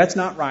 okay, that's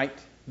not right.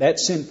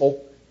 That's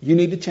sinful. You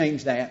need to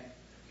change that.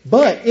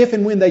 But if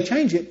and when they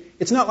change it,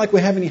 it's not like we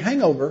have any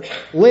hangover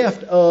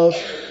left of,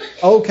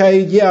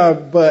 okay, yeah,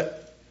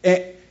 but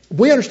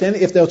we understand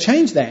that if they'll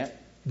change that,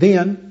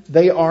 then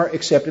they are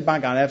accepted by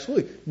God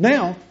absolutely.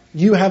 Now,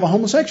 you have a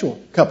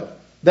homosexual couple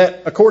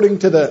that, according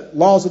to the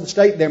laws of the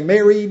state, they're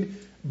married,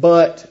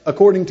 but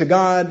according to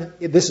God,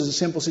 this is a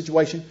sinful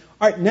situation.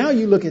 All right, now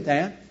you look at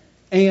that,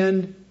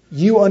 and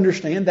you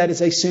understand that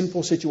is a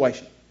sinful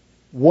situation.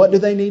 What do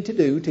they need to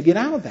do to get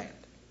out of that?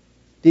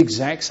 The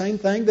exact same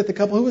thing that the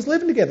couple who was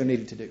living together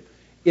needed to do.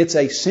 It's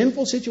a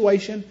sinful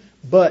situation,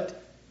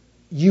 but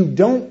you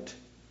don't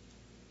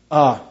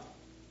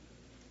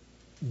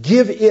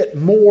give it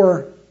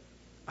more,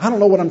 I don't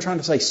know what I'm trying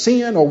to say,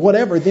 sin or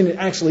whatever, than it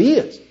actually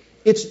is.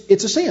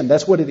 It's a sin.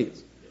 That's what it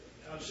is.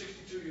 I'm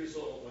 62 years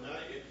old, and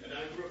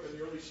I grew up in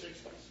the early 60s.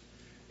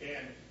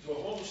 And to a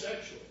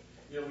homosexual,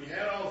 we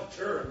had all the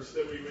terms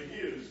that we would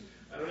use.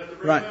 I don't have to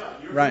bring them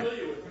out. You're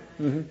familiar with them.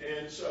 Mm-hmm.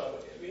 And so,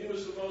 it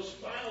was the most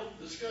vile,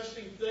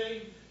 disgusting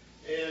thing.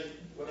 And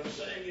what I'm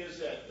saying is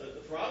that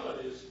the problem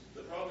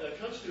that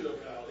comes to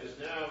it, Kyle, is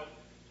now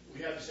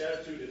we have this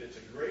attitude that it's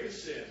a grave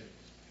sin,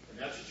 and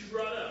that's what you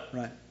brought up.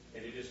 Right.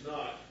 And it is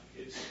not.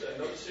 It's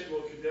another sin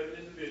will condemn an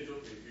individual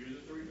to refuse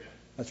it to repent.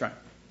 That's right.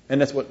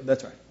 And that's right.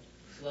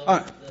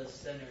 Love the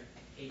sinner,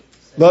 hate the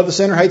sin. Love the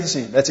sinner, hate the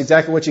sin. That's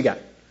exactly what you got.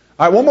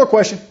 All right, one more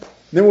question,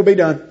 then we'll be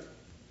done.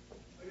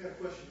 I got a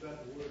question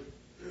about the word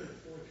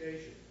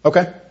fornication.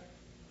 Okay. Of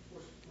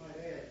course, might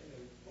add,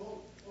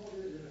 Paul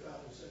did identify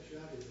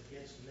homosexuality as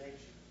against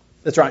nature.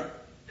 That's right.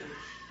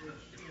 Which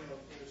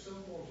there's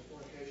some forms of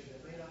fornication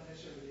that may not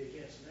necessarily be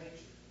against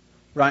nature.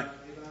 Right.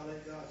 They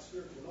violate God's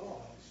spiritual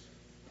laws.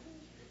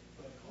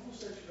 But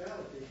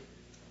homosexuality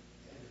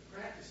and the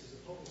practices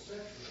of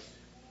homosexuals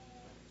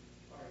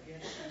are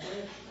against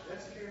nature.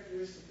 That's a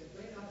characteristic that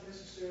may not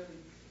necessarily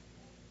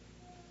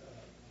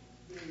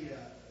be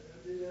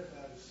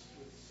identified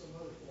with some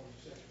other forms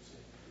of sexual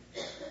sin.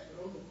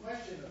 But on the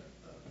question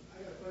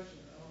I got a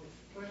question on the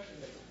question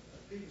that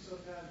people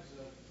sometimes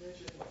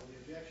mention, or the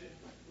objection,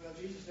 well,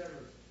 Jesus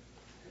never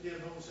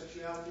condemned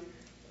homosexuality.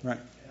 Right.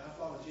 And I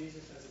follow Jesus.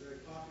 That's a very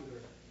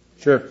popular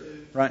Sure.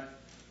 attitude. Right.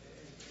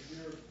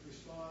 And your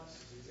response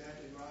is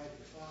exactly right.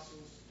 The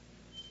apostles,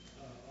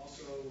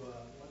 also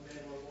one man,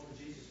 one woman,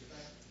 Jesus to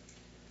thank.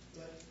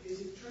 But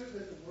is it true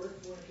that the word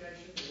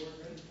fornication, the word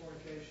written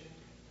fornication,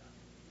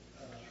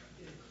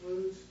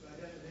 includes, by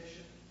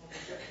definition,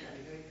 homosexual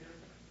behavior?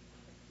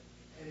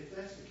 And if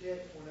that's the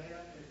case,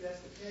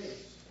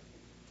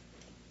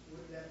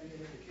 wouldn't that be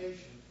an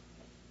indication,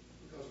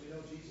 because we know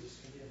Jesus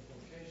condemned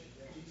fornication,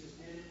 that Jesus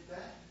did in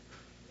fact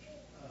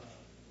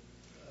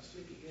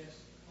speak against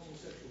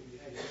homosexual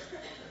behavior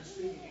and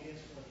speak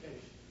against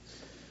fornication?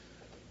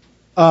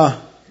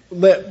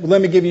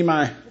 Let me give you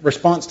my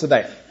response to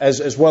that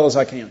as well as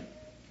I can.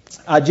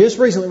 I just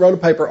recently wrote a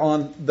paper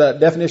on the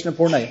definition of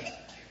porneia,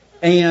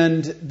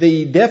 and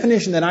the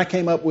definition that I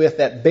came up with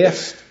that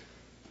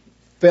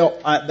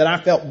I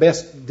felt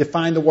best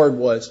defined the word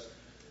was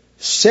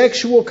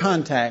sexual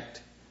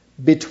contact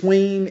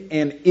between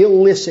an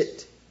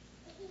illicit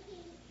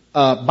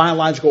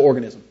biological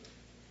organism,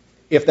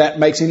 if that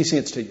makes any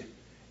sense to you.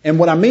 And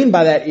what I mean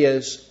by that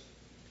is,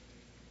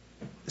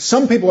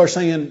 some people are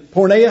saying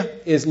porneia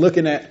is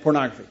looking at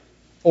pornography,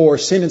 or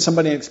sending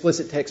somebody an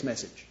explicit text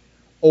message,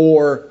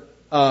 or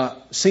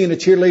seeing a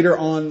cheerleader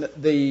on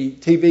the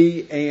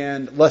TV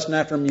and lusting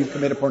after them, you've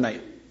committed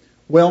porneia.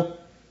 Well,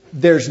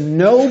 there's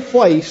no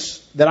place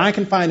that I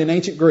can find in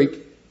ancient Greek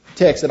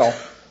text at all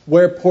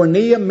where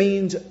porneia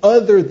means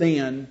other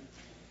than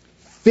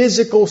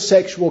physical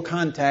sexual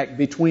contact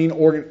between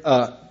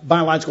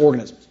biological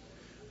organisms.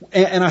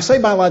 And I say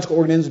biological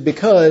organisms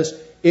because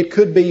it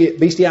could be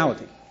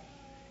bestiality.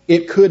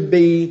 It could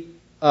be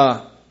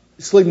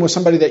sleeping with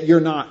somebody that you're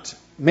not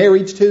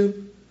married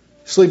to,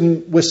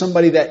 sleeping with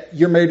somebody that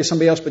you're married to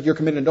somebody else but you're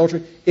committing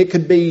adultery. It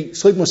could be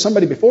sleeping with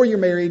somebody before you're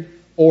married,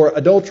 or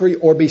adultery,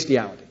 or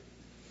bestiality.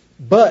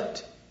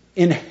 But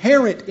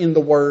inherent in the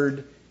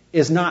word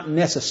is not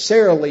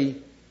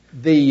necessarily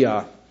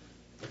the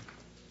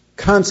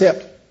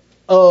concept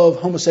of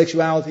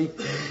homosexuality,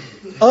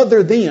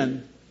 other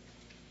than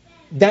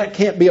that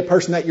can't be a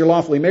person that you're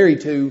lawfully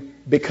married to,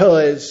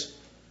 because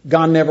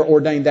God never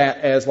ordained that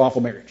as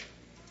lawful marriage.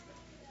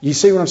 You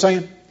see what I'm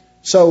saying?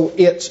 So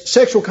it's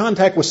sexual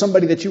contact with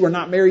somebody that you are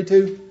not married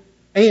to,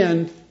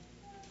 and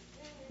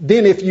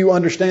then if you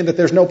understand that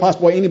there's no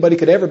possible way anybody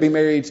could ever be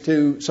married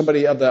to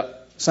somebody of the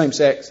same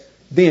sex,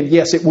 then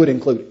yes, it would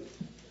include it.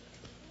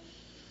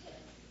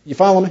 You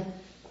follow me?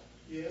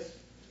 Yes.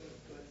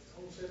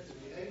 consensual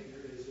behavior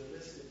is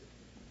illicit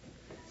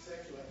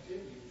sexual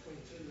activity between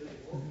two living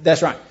organisms.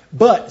 That's right.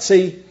 But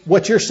see,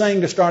 what you're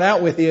saying to start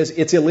out with is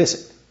it's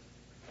illicit.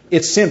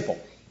 It's sinful.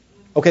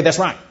 Okay, that's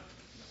right.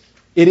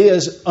 It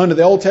is under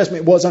the Old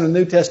Testament, it was under the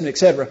New Testament,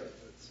 etc.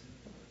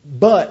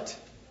 But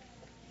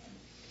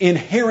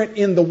inherent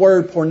in the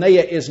word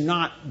porneia is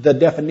not the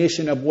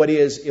definition of what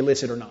is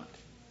illicit or not.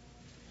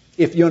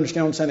 If you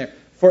understand what I'm saying there.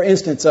 For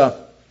instance, I'm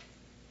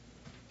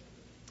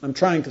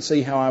trying to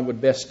see how I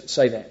would best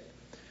say that.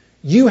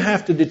 You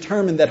have to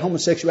determine that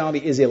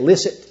homosexuality is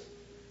illicit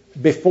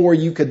before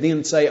you could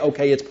then say,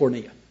 okay, it's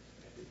porneia.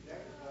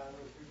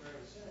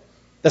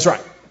 That's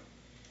right.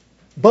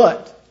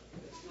 But,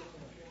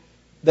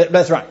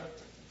 that's right.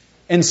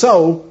 And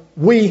so,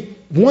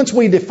 once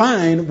we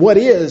define what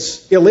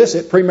is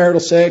illicit,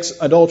 premarital sex,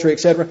 adultery,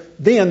 etc.,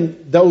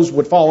 then those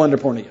would fall under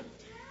porneia.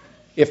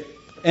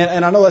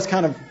 And I know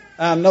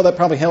I know that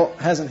probably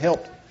hasn't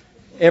helped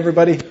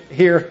everybody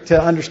here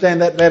to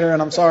understand that better,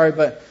 and I'm sorry,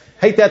 but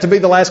hate that to be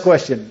the last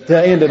question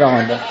to end it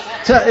on.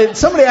 But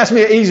somebody ask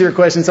me an easier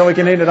question so we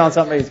can end it on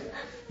something easy.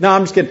 No,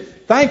 I'm just kidding.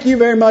 Thank you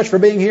very much for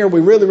being here.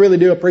 We really, really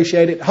do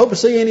appreciate it. Hope to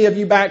see any of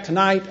you back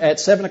tonight at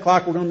 7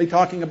 o'clock. We're going to be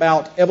talking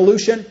about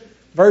evolution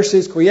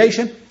versus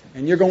creation,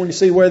 and you're going to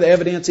see where the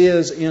evidence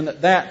is in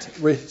that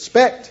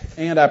respect.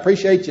 And I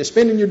appreciate you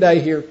spending your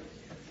day here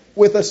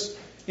with us.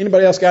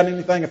 Anybody else got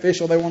anything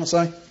official they want to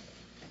say?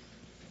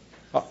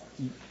 Oh,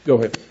 go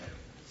ahead.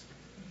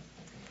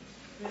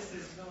 This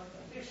is not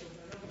official,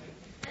 but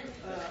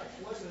I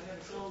wasn't going to have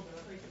a song, but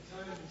I think the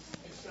time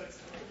is such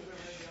that I don't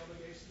have the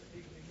obligation to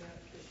people exact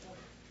at this point.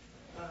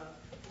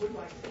 Would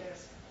like to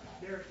ask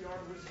Derek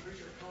Yarborough and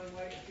Richard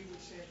Conway if he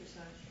would stand this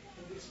time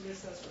and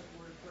dismiss us with a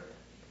word of prayer.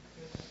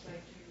 And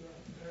thank you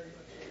very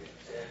much for your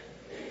time.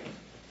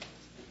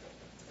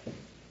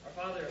 Our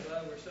Father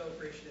above, we're so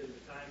appreciative of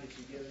the time that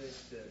you give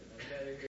us to gather here.